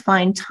need to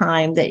find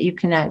time that you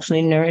can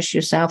actually nourish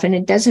yourself. And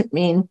it doesn't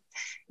mean,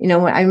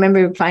 I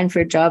remember applying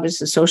for a job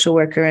as a social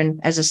worker and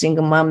as a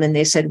single mom, and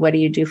they said, "What do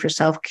you do for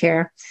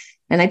self-care?"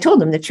 And I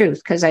told him the truth,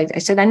 because I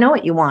said, I know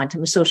what you want.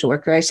 I'm a social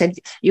worker. I said,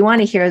 you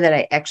want to hear that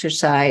I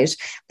exercise,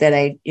 that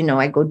I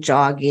go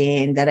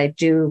jogging, that I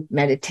do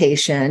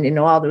meditation,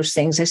 all those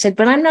things. I said,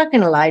 but I'm not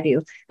going to lie to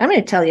you. I'm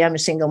going to tell you I'm a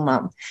single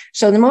mom.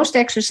 So the most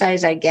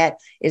exercise I get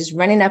is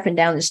running up and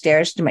down the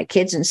stairs to my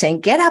kids and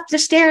saying, get up the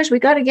stairs. We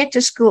got to get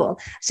to school.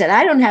 I said,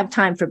 I don't have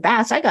time for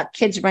baths. I got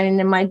kids running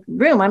in my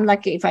room. I'm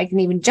lucky if I can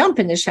even jump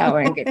in the shower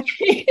and get.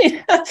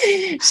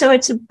 So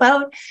it's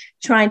about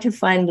trying to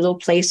find little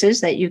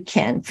places that you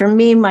can. For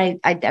me,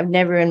 I've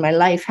never in my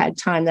life had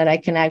time that I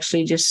can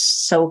actually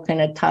just soak in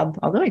a tub,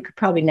 although I could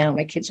probably now,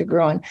 my kids are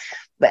grown.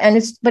 But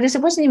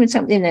it wasn't even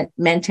something that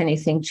meant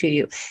anything to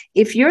you.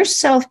 If your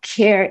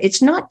self-care,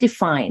 it's not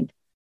defined,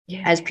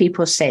 as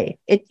people say.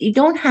 You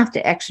don't have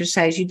to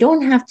exercise. You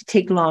don't have to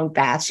take long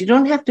baths. You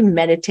don't have to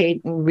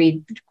meditate and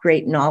read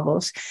great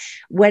novels.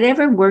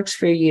 Whatever works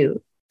for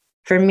you.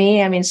 For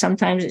me, I mean,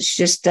 sometimes it's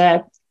just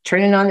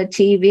turning on the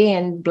TV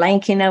and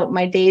blanking out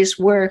my day's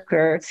work,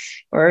 or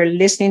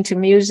listening to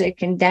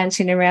music and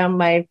dancing around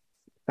my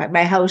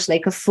house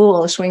like a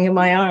fool, swinging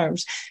my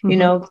arms,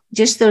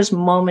 just those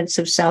moments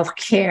of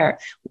self-care.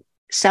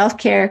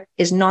 Self-care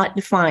is not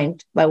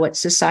defined by what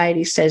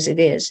society says it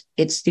is.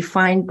 It's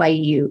defined by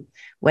you.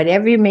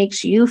 Whatever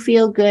makes you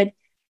feel good,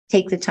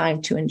 take the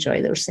time to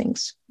enjoy those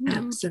things.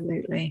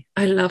 Absolutely.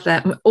 I love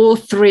that. All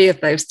three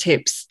of those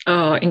tips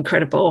are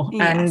incredible.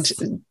 Yes.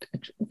 And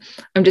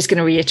I'm just going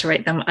to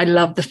reiterate them. I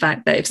love the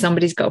fact that if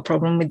somebody's got a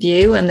problem with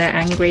you and they're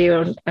angry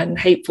and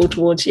hateful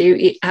towards you,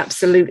 it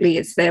absolutely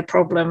is their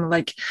problem.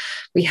 Like,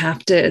 we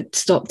have to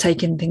stop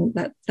taking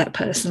that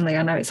personally.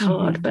 I know it's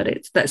hard, but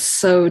that's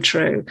so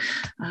true.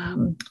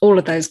 All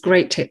of those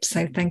great tips.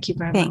 So thank you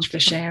very much for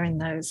sharing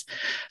those.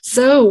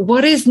 So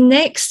what is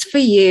next for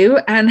you,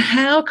 and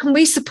how can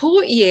we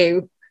support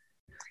you?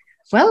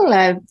 Well,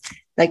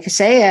 like I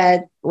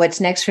say,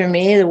 what's next for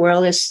me? The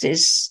world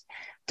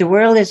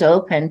is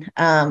open.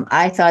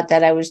 I thought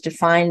that I was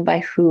defined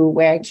by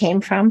where I came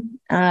from.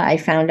 I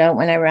found out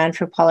when I ran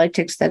for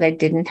politics that I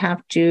didn't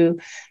have to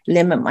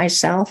limit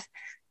myself.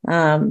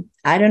 I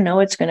don't know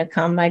what's going to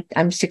come.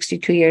 I'm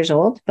 62 years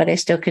old, but I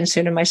still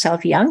consider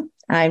myself young.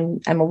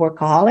 I'm a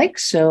workaholic,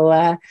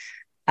 so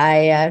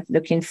I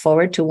looking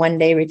forward to one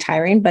day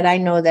retiring. But I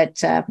know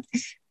that.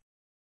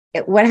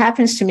 What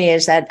happens to me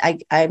is that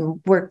I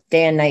work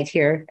day and night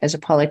here as a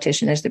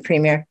politician, as the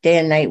premier, day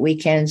and night,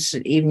 weekends,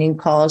 evening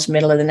calls,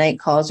 middle of the night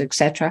calls,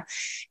 etc.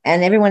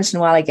 And every once in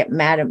a while, I get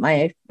mad at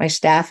my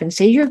staff and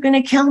say, "You're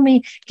going to kill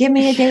me. Give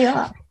me a day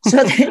off."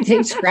 So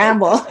they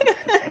scramble.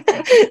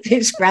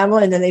 They scramble,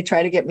 and then they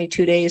try to get me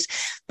 2 days.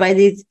 By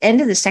the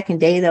end of the second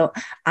day, though,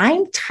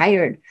 I'm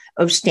tired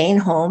of staying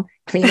home,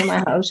 cleaning my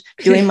house,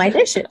 doing my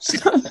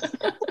dishes.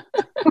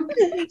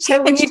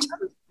 So when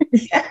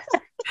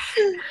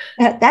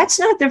that's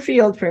not the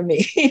field for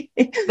me.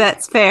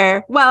 That's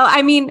fair. Well,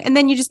 I mean, and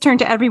then you just turn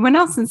to everyone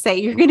else and say,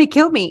 "You're going to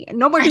kill me.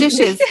 No more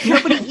dishes.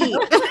 Nobody eat."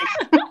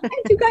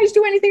 Do you guys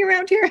do anything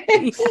around here?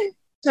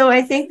 So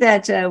I think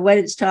that what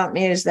it's taught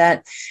me is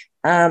that,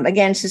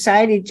 again,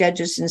 society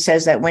judges and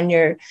says that when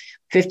you're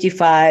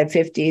 55,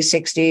 50,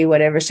 60,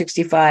 whatever,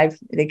 65,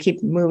 they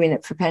keep moving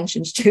it for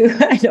pensions too.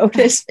 I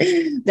noticed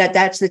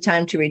that's the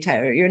time to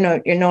retire. You're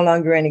no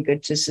longer any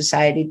good to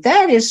society.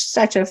 That is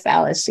such a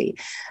fallacy.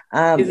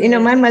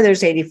 My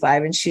mother's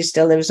 85 and she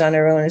still lives on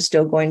her own and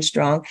still going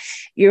strong.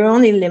 You're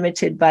only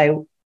limited by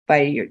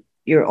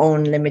your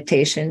own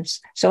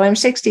limitations. So I'm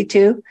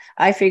 62.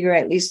 I figure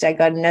at least I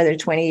got another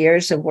 20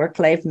 years of work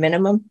life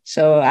minimum.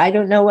 So I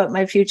don't know what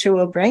my future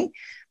will bring,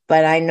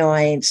 but I know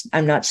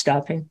I'm not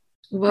stopping.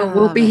 Well,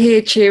 we'll be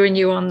here cheering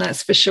you on,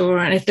 that's for sure.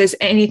 And if there's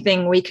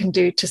anything we can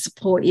do to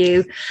support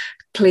you,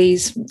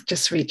 please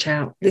just reach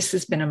out. This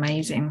has been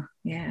amazing.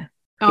 Yeah.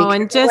 Oh,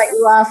 and just what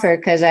you offer,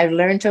 because I've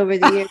learned over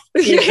the years.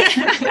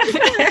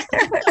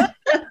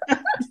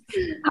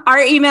 Our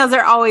emails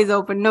are always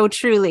open. No,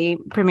 truly,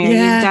 Premier,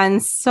 you've done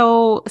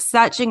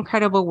such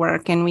incredible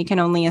work, and we can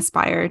only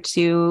aspire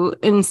to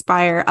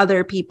inspire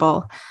other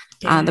people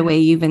the way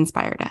you've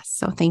inspired us.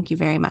 So thank you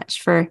very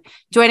much for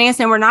joining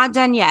us. And we're not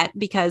done yet,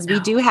 because we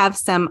do have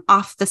some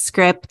off the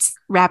script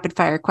rapid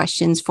fire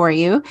questions for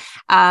you.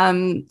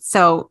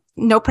 So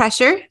no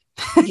pressure.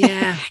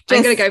 Yeah,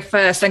 I'm going to go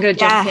first. I'm going to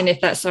jump in if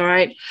that's all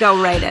right.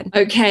 Go right in.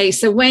 Okay,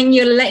 so when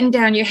you're letting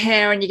down your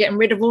hair and you're getting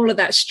rid of all of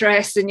that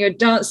stress and you're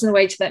dancing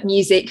away to that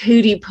music,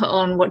 who do you put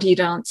on? What do you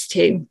dance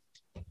to?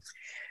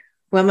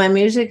 Well, my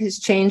music is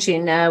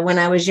changing. When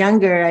I was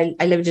younger,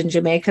 I lived in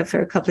Jamaica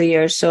for a couple of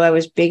years, so I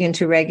was big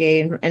into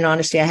reggae, and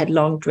honestly, I had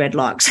long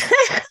dreadlocks.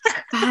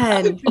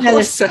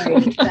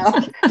 Awesome.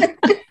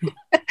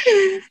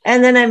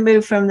 And then I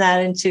moved from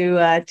that into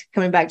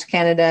coming back to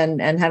Canada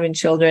and having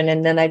children,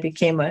 and then I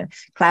became a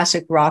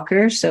classic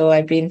rocker. So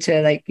I've been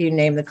to, like, you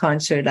name the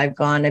concert I've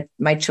gone.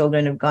 My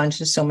children have gone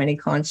to so many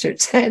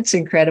concerts. It's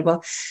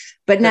incredible.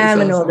 But now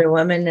I'm an older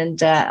woman,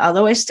 and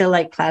although I still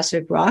like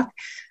classic rock,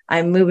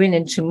 I'm moving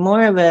into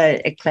more of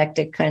a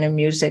eclectic kind of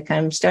music.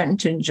 I'm starting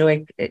to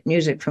enjoy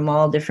music from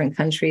all different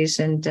countries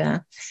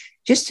and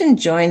just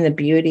enjoying the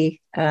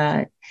beauty.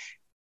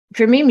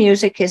 for me,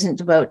 music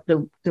isn't about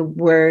the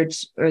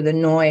words or the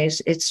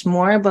noise. It's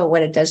more about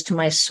what it does to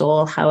my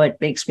soul, how it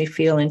makes me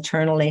feel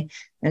internally.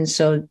 And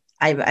so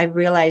I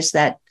realized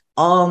that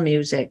all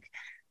music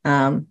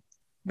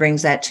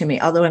brings that to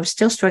me, although I'm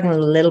still struggling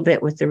a little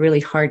bit with the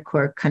really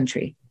hardcore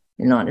country,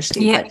 in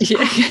honesty. Yeah.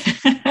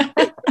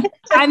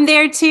 I'm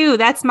there too.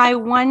 That's my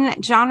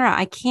one genre.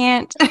 I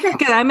can't,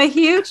 because I'm a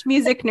huge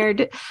music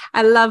nerd.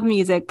 I love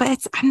music,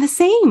 but I'm the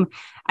same.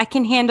 I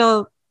can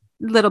handle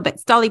little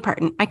bits. Dolly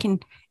Parton.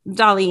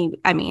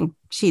 I mean,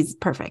 she's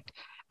perfect.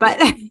 But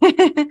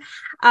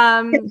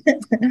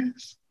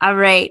all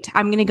right,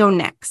 I'm going to go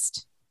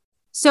next.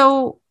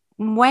 So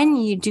when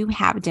you do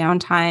have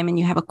downtime and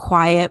you have a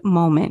quiet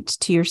moment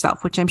to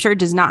yourself, which I'm sure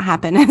does not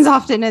happen as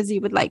often as you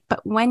would like,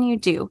 but when you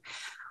do,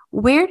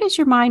 where does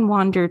your mind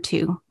wander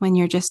to when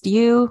you're just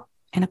you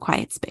in a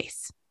quiet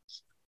space?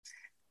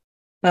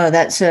 Oh,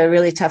 that's a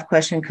really tough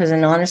question, because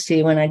in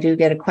honesty, when I do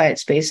get a quiet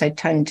space, I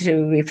tend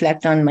to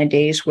reflect on my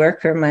day's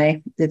work or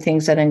the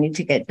things that I need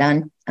to get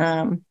done.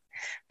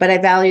 But I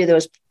value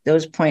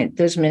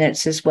those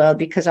minutes as well,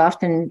 because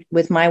often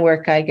with my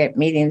work, I get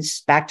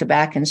meetings back to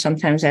back, and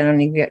sometimes I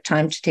don't even get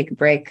time to take a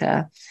break.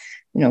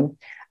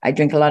 I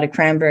drink a lot of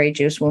cranberry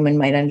juice. Women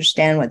might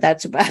understand what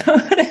that's about.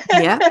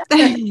 Yeah.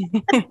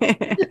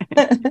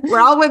 We're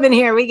all women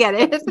here. We get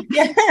it.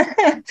 Yeah.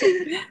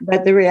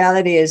 But the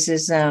reality is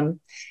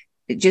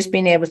just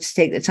being able to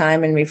take the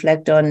time and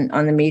reflect on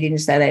the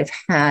meetings that I've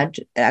had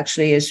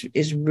actually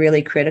is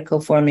really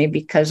critical for me,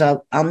 because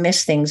I'll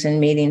miss things in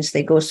meetings.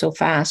 They go so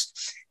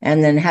fast.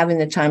 And then having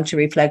the time to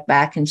reflect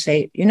back and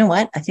say, you know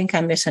what, I think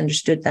I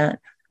misunderstood that.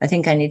 I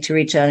think I need to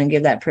reach out and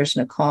give that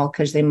person a call,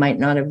 because they might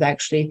not have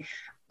actually,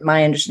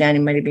 my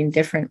understanding might have been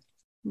different.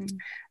 Mm-hmm.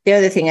 The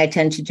other thing I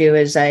tend to do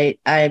is I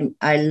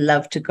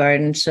love to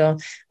garden. So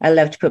I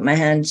love to put my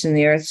hands in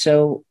the earth.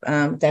 So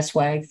that's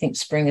why I think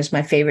spring is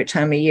my favorite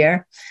time of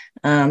year,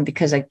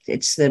 because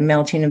it's the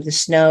melting of the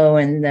snow,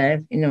 and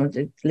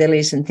the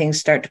lilies and things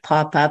start to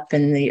pop up,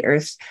 and the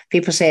earth,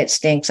 people say it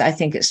stinks. I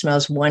think it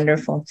smells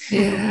wonderful.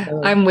 Yeah,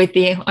 so, I'm with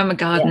you. I'm a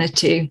gardener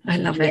too. I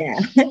love it.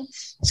 Yeah.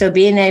 So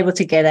being able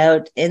to get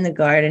out in the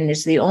garden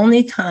is the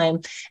only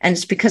time, and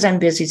it's because I'm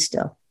busy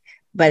still,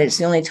 but it's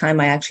the only time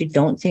I actually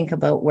don't think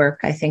about work.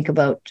 I think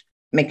about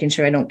making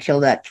sure I don't kill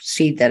that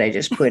seed that I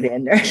just put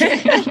in there.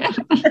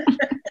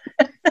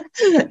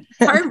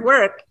 Hard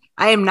work.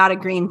 I am not a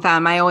green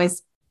thumb. I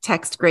always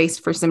text Grace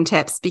for some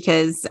tips,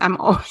 because I'm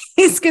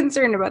always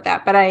concerned about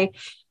that. But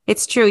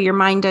it's true. Your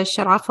mind does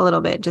shut off a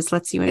little bit. Just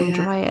lets you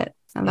enjoy it.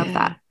 I love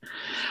that.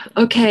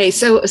 Okay,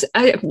 so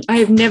I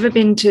have never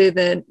been to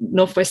the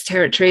Northwest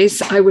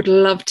Territories. I would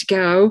love to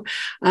go.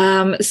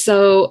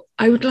 So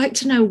I would like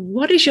to know,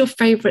 what is your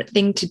favorite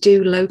thing to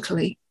do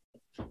locally?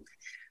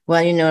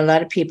 Well, a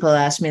lot of people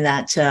ask me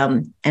that.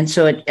 And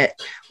so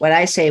what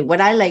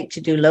I like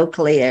to do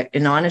locally,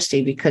 in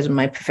honesty, because of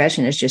my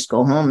profession, is just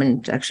go home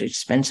and actually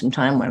spend some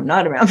time when I'm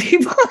not around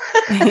people.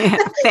 Yeah,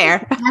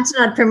 fair. That's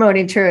not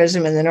promoting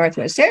tourism in the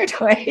Northwest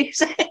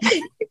Territories.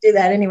 You can do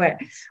that anywhere.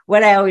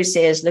 What I always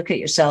say is look at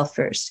yourself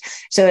first.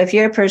 So if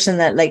you're a person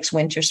that likes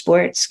winter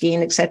sports,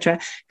 skiing, etc.,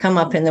 come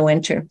up in the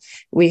winter.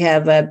 We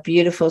have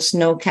beautiful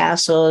snow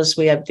castles.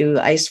 We do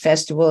ice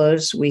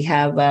festivals. We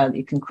have,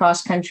 you can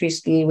cross country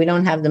ski. We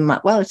don't have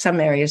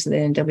some areas of the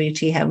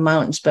NWT have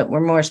mountains, but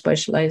we're more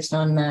specialized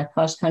on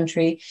cross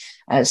country,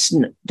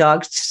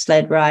 dog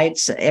sled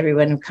rides.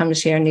 Everyone who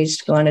comes here needs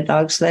to go on a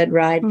dog sled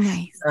ride.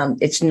 Nice.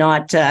 It's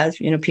not,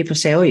 people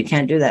say, oh, you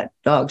can't do that,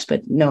 dogs.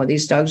 But no,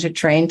 these dogs are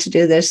trained to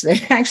do this. They're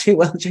actually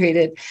well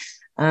treated.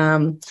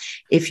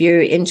 If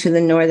you're into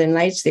the Northern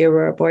Lights, the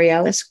Aurora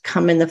Borealis,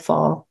 come in the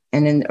fall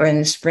and in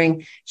the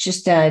spring. It's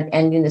just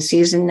ending the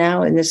season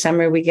now. In the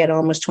summer, we get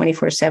almost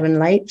 24/7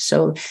 light.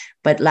 So,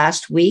 but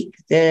last week,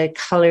 the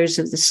colors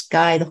of the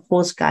sky, the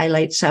whole sky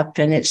lights up,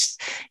 and it's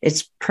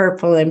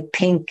purple and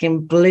pink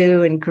and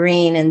blue and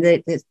green, and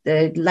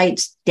the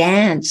lights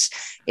dance.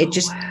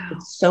 It's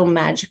so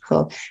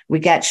magical. We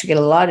actually get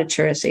a lot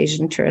of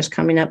Asian tourists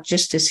coming up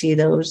just to see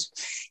those.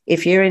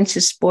 If you're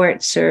into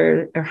sports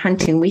or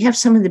hunting, we have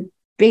some of the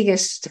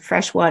biggest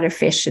freshwater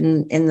fish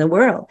in the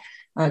world.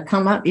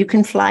 Come up. You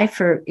can fly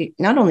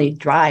not only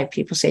drive.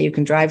 People say you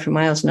can drive for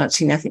miles and not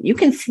see nothing. You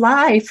can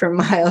fly for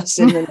miles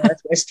in the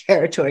Northwest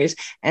Territories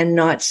and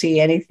not see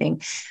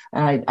anything.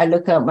 I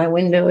look out my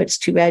window. It's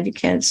too bad you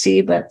can't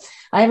see, but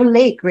I have a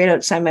lake right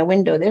outside my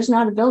window. There's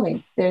not a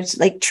building. There's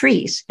like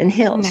trees and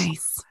hills.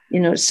 Nice.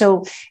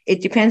 So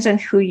it depends on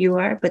who you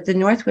are, but the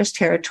Northwest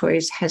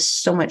Territories has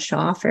so much to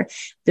offer.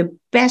 The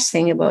best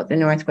thing about the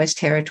Northwest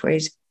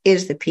Territories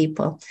is the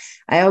people.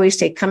 I always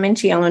say, come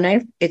into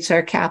Yellowknife. It's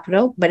our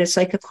capital, but it's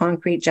like a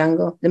concrete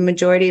jungle. The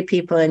majority of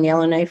people in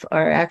Yellowknife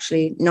are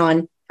actually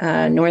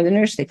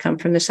non-Northerners. They come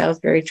from the South,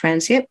 very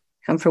transient,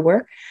 come for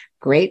work.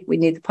 Great. We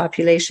need the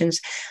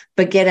populations,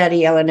 but get out of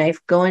Yellowknife,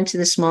 go into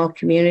the small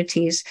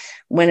communities.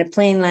 When a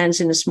plane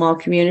lands in a small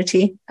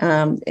community,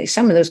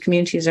 some of those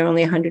communities are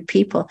only 100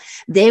 people.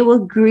 They will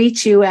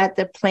greet you at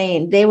the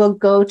plane. They will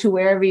go to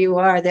wherever you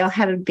are. They'll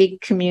have a big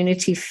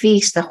community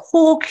feast. The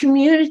whole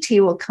community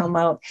will come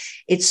out.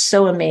 It's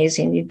so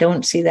amazing. You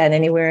don't see that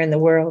anywhere in the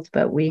world,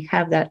 but we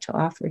have that to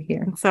offer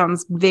here. It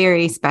sounds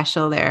very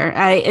special there.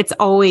 It's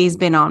always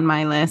been on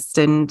my list.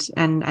 And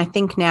I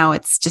think now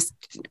it's just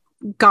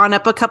gone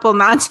up a couple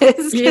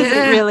notches because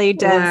it really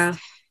does. Wow.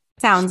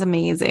 Sounds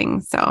amazing.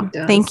 So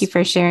thank you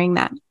for sharing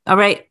that. All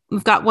right.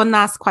 We've got one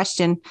last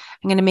question.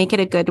 I'm going to make it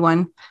a good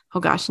one. Oh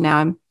gosh, now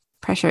I'm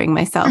pressuring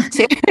myself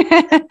too.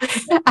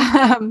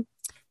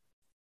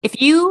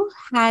 If you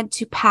had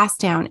to pass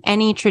down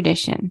any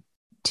tradition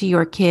to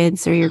your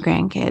kids or your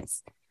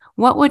grandkids,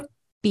 what would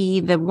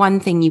be the one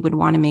thing you would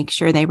want to make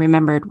sure they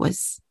remembered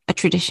was a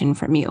tradition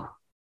from you?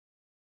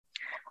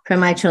 For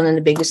my children,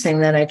 the biggest thing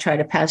that I try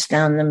to pass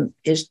down them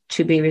is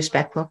to be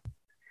respectful.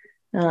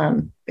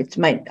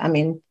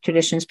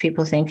 Traditions,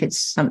 people think it's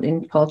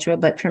something cultural,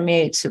 but for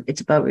me, it's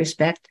about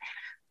respect.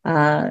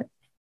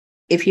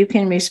 If you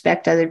can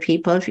respect other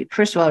people,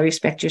 first of all,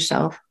 respect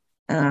yourself.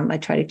 I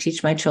try to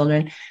teach my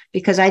children,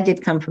 because I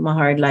did come from a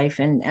hard life,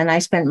 and I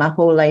spent my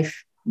whole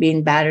life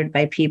being battered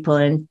by people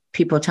and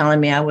people telling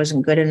me I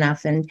wasn't good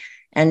enough, and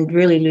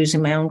really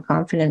losing my own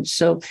confidence.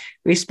 So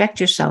respect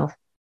yourself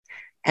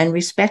and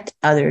respect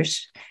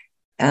others.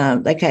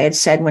 Like I had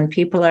said, when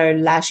people are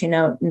lashing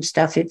out and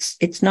stuff,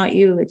 it's not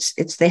you.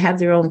 It's they have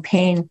their own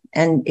pain.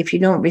 And if you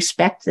don't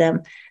respect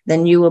them,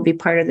 then you will be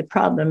part of the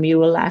problem. You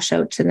will lash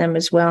out to them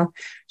as well.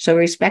 So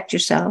respect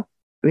yourself,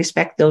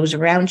 respect those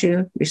around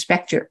you,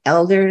 respect your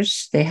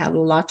elders. They have a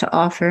lot to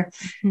offer,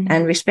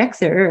 and respect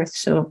the earth.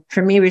 So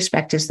for me,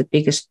 respect is the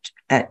biggest.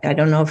 I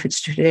don't know if it's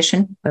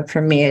tradition, but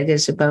for me, it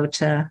is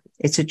about,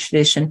 it's a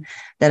tradition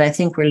that I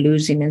think we're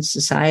losing in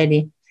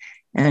society.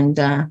 And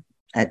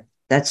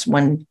that's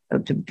one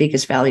of the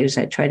biggest values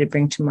I try to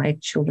bring to my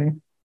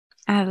children.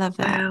 I love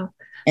that. Wow.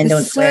 And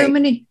there's so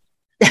many.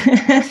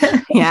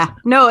 Yeah,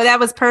 no, that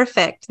was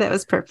perfect. That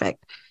was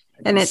perfect.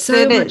 And it's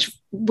so much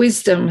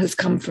wisdom has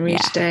come from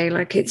each day.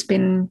 Like it's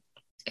been,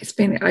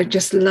 I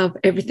just love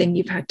everything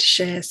you've had to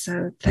share.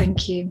 So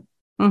thank you.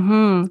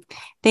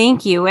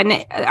 Thank you.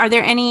 And are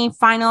there any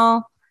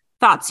final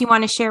thoughts you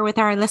want to share with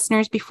our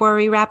listeners before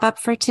we wrap up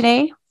for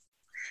today?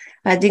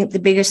 I think the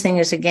biggest thing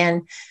is,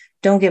 again,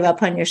 don't give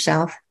up on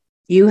yourself.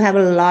 You have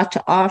a lot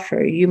to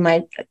offer. You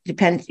might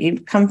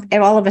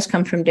all of us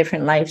come from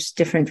different lives,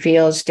 different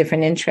fields,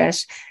 different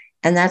interests,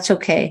 and that's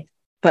okay.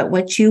 But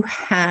what you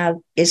have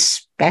is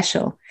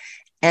special,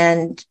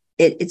 and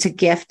it's a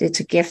gift. It's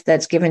a gift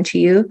that's given to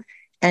you,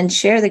 and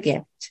share the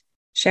gift.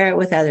 Share it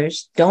with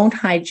others. Don't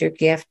hide your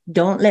gift.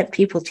 Don't let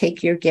people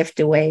take your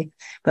gift away,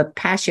 but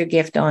pass your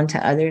gift on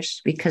to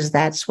others, because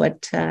that's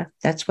what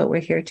we're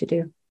here to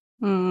do.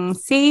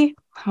 See?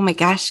 Oh my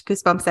gosh,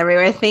 goosebumps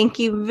everywhere. Thank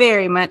you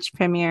very much,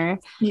 Premier.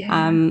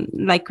 Yeah.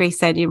 Like Grace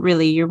said,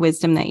 your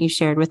wisdom that you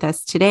shared with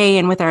us today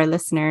and with our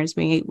listeners,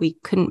 we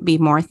couldn't be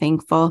more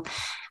thankful.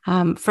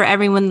 For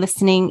everyone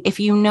listening, if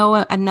you know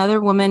another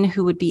woman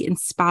who would be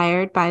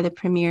inspired by the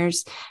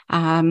Premier's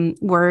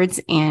words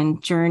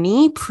and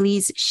journey,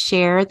 please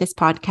share this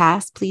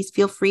podcast. Please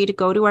feel free to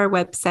go to our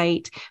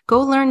website,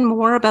 go learn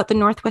more about the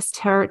Northwest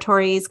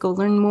Territories, go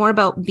learn more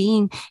about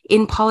being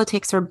in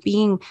politics or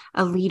being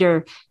a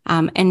leader,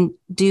 and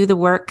do the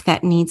work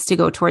that needs to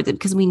go towards it,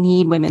 because we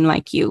need women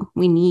like you.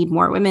 We need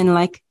more women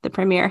like the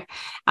Premier,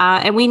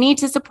 and we need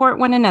to support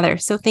one another.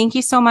 So thank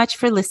you so much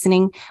for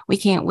listening. We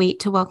can't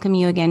wait to welcome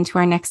you again to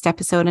our next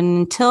episode. And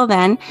until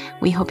then,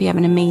 we hope you have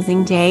an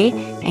amazing day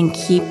and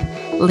keep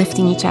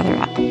lifting each other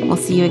up. We'll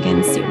see you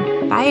again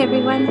soon. Bye,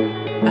 everyone.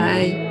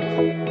 Bye.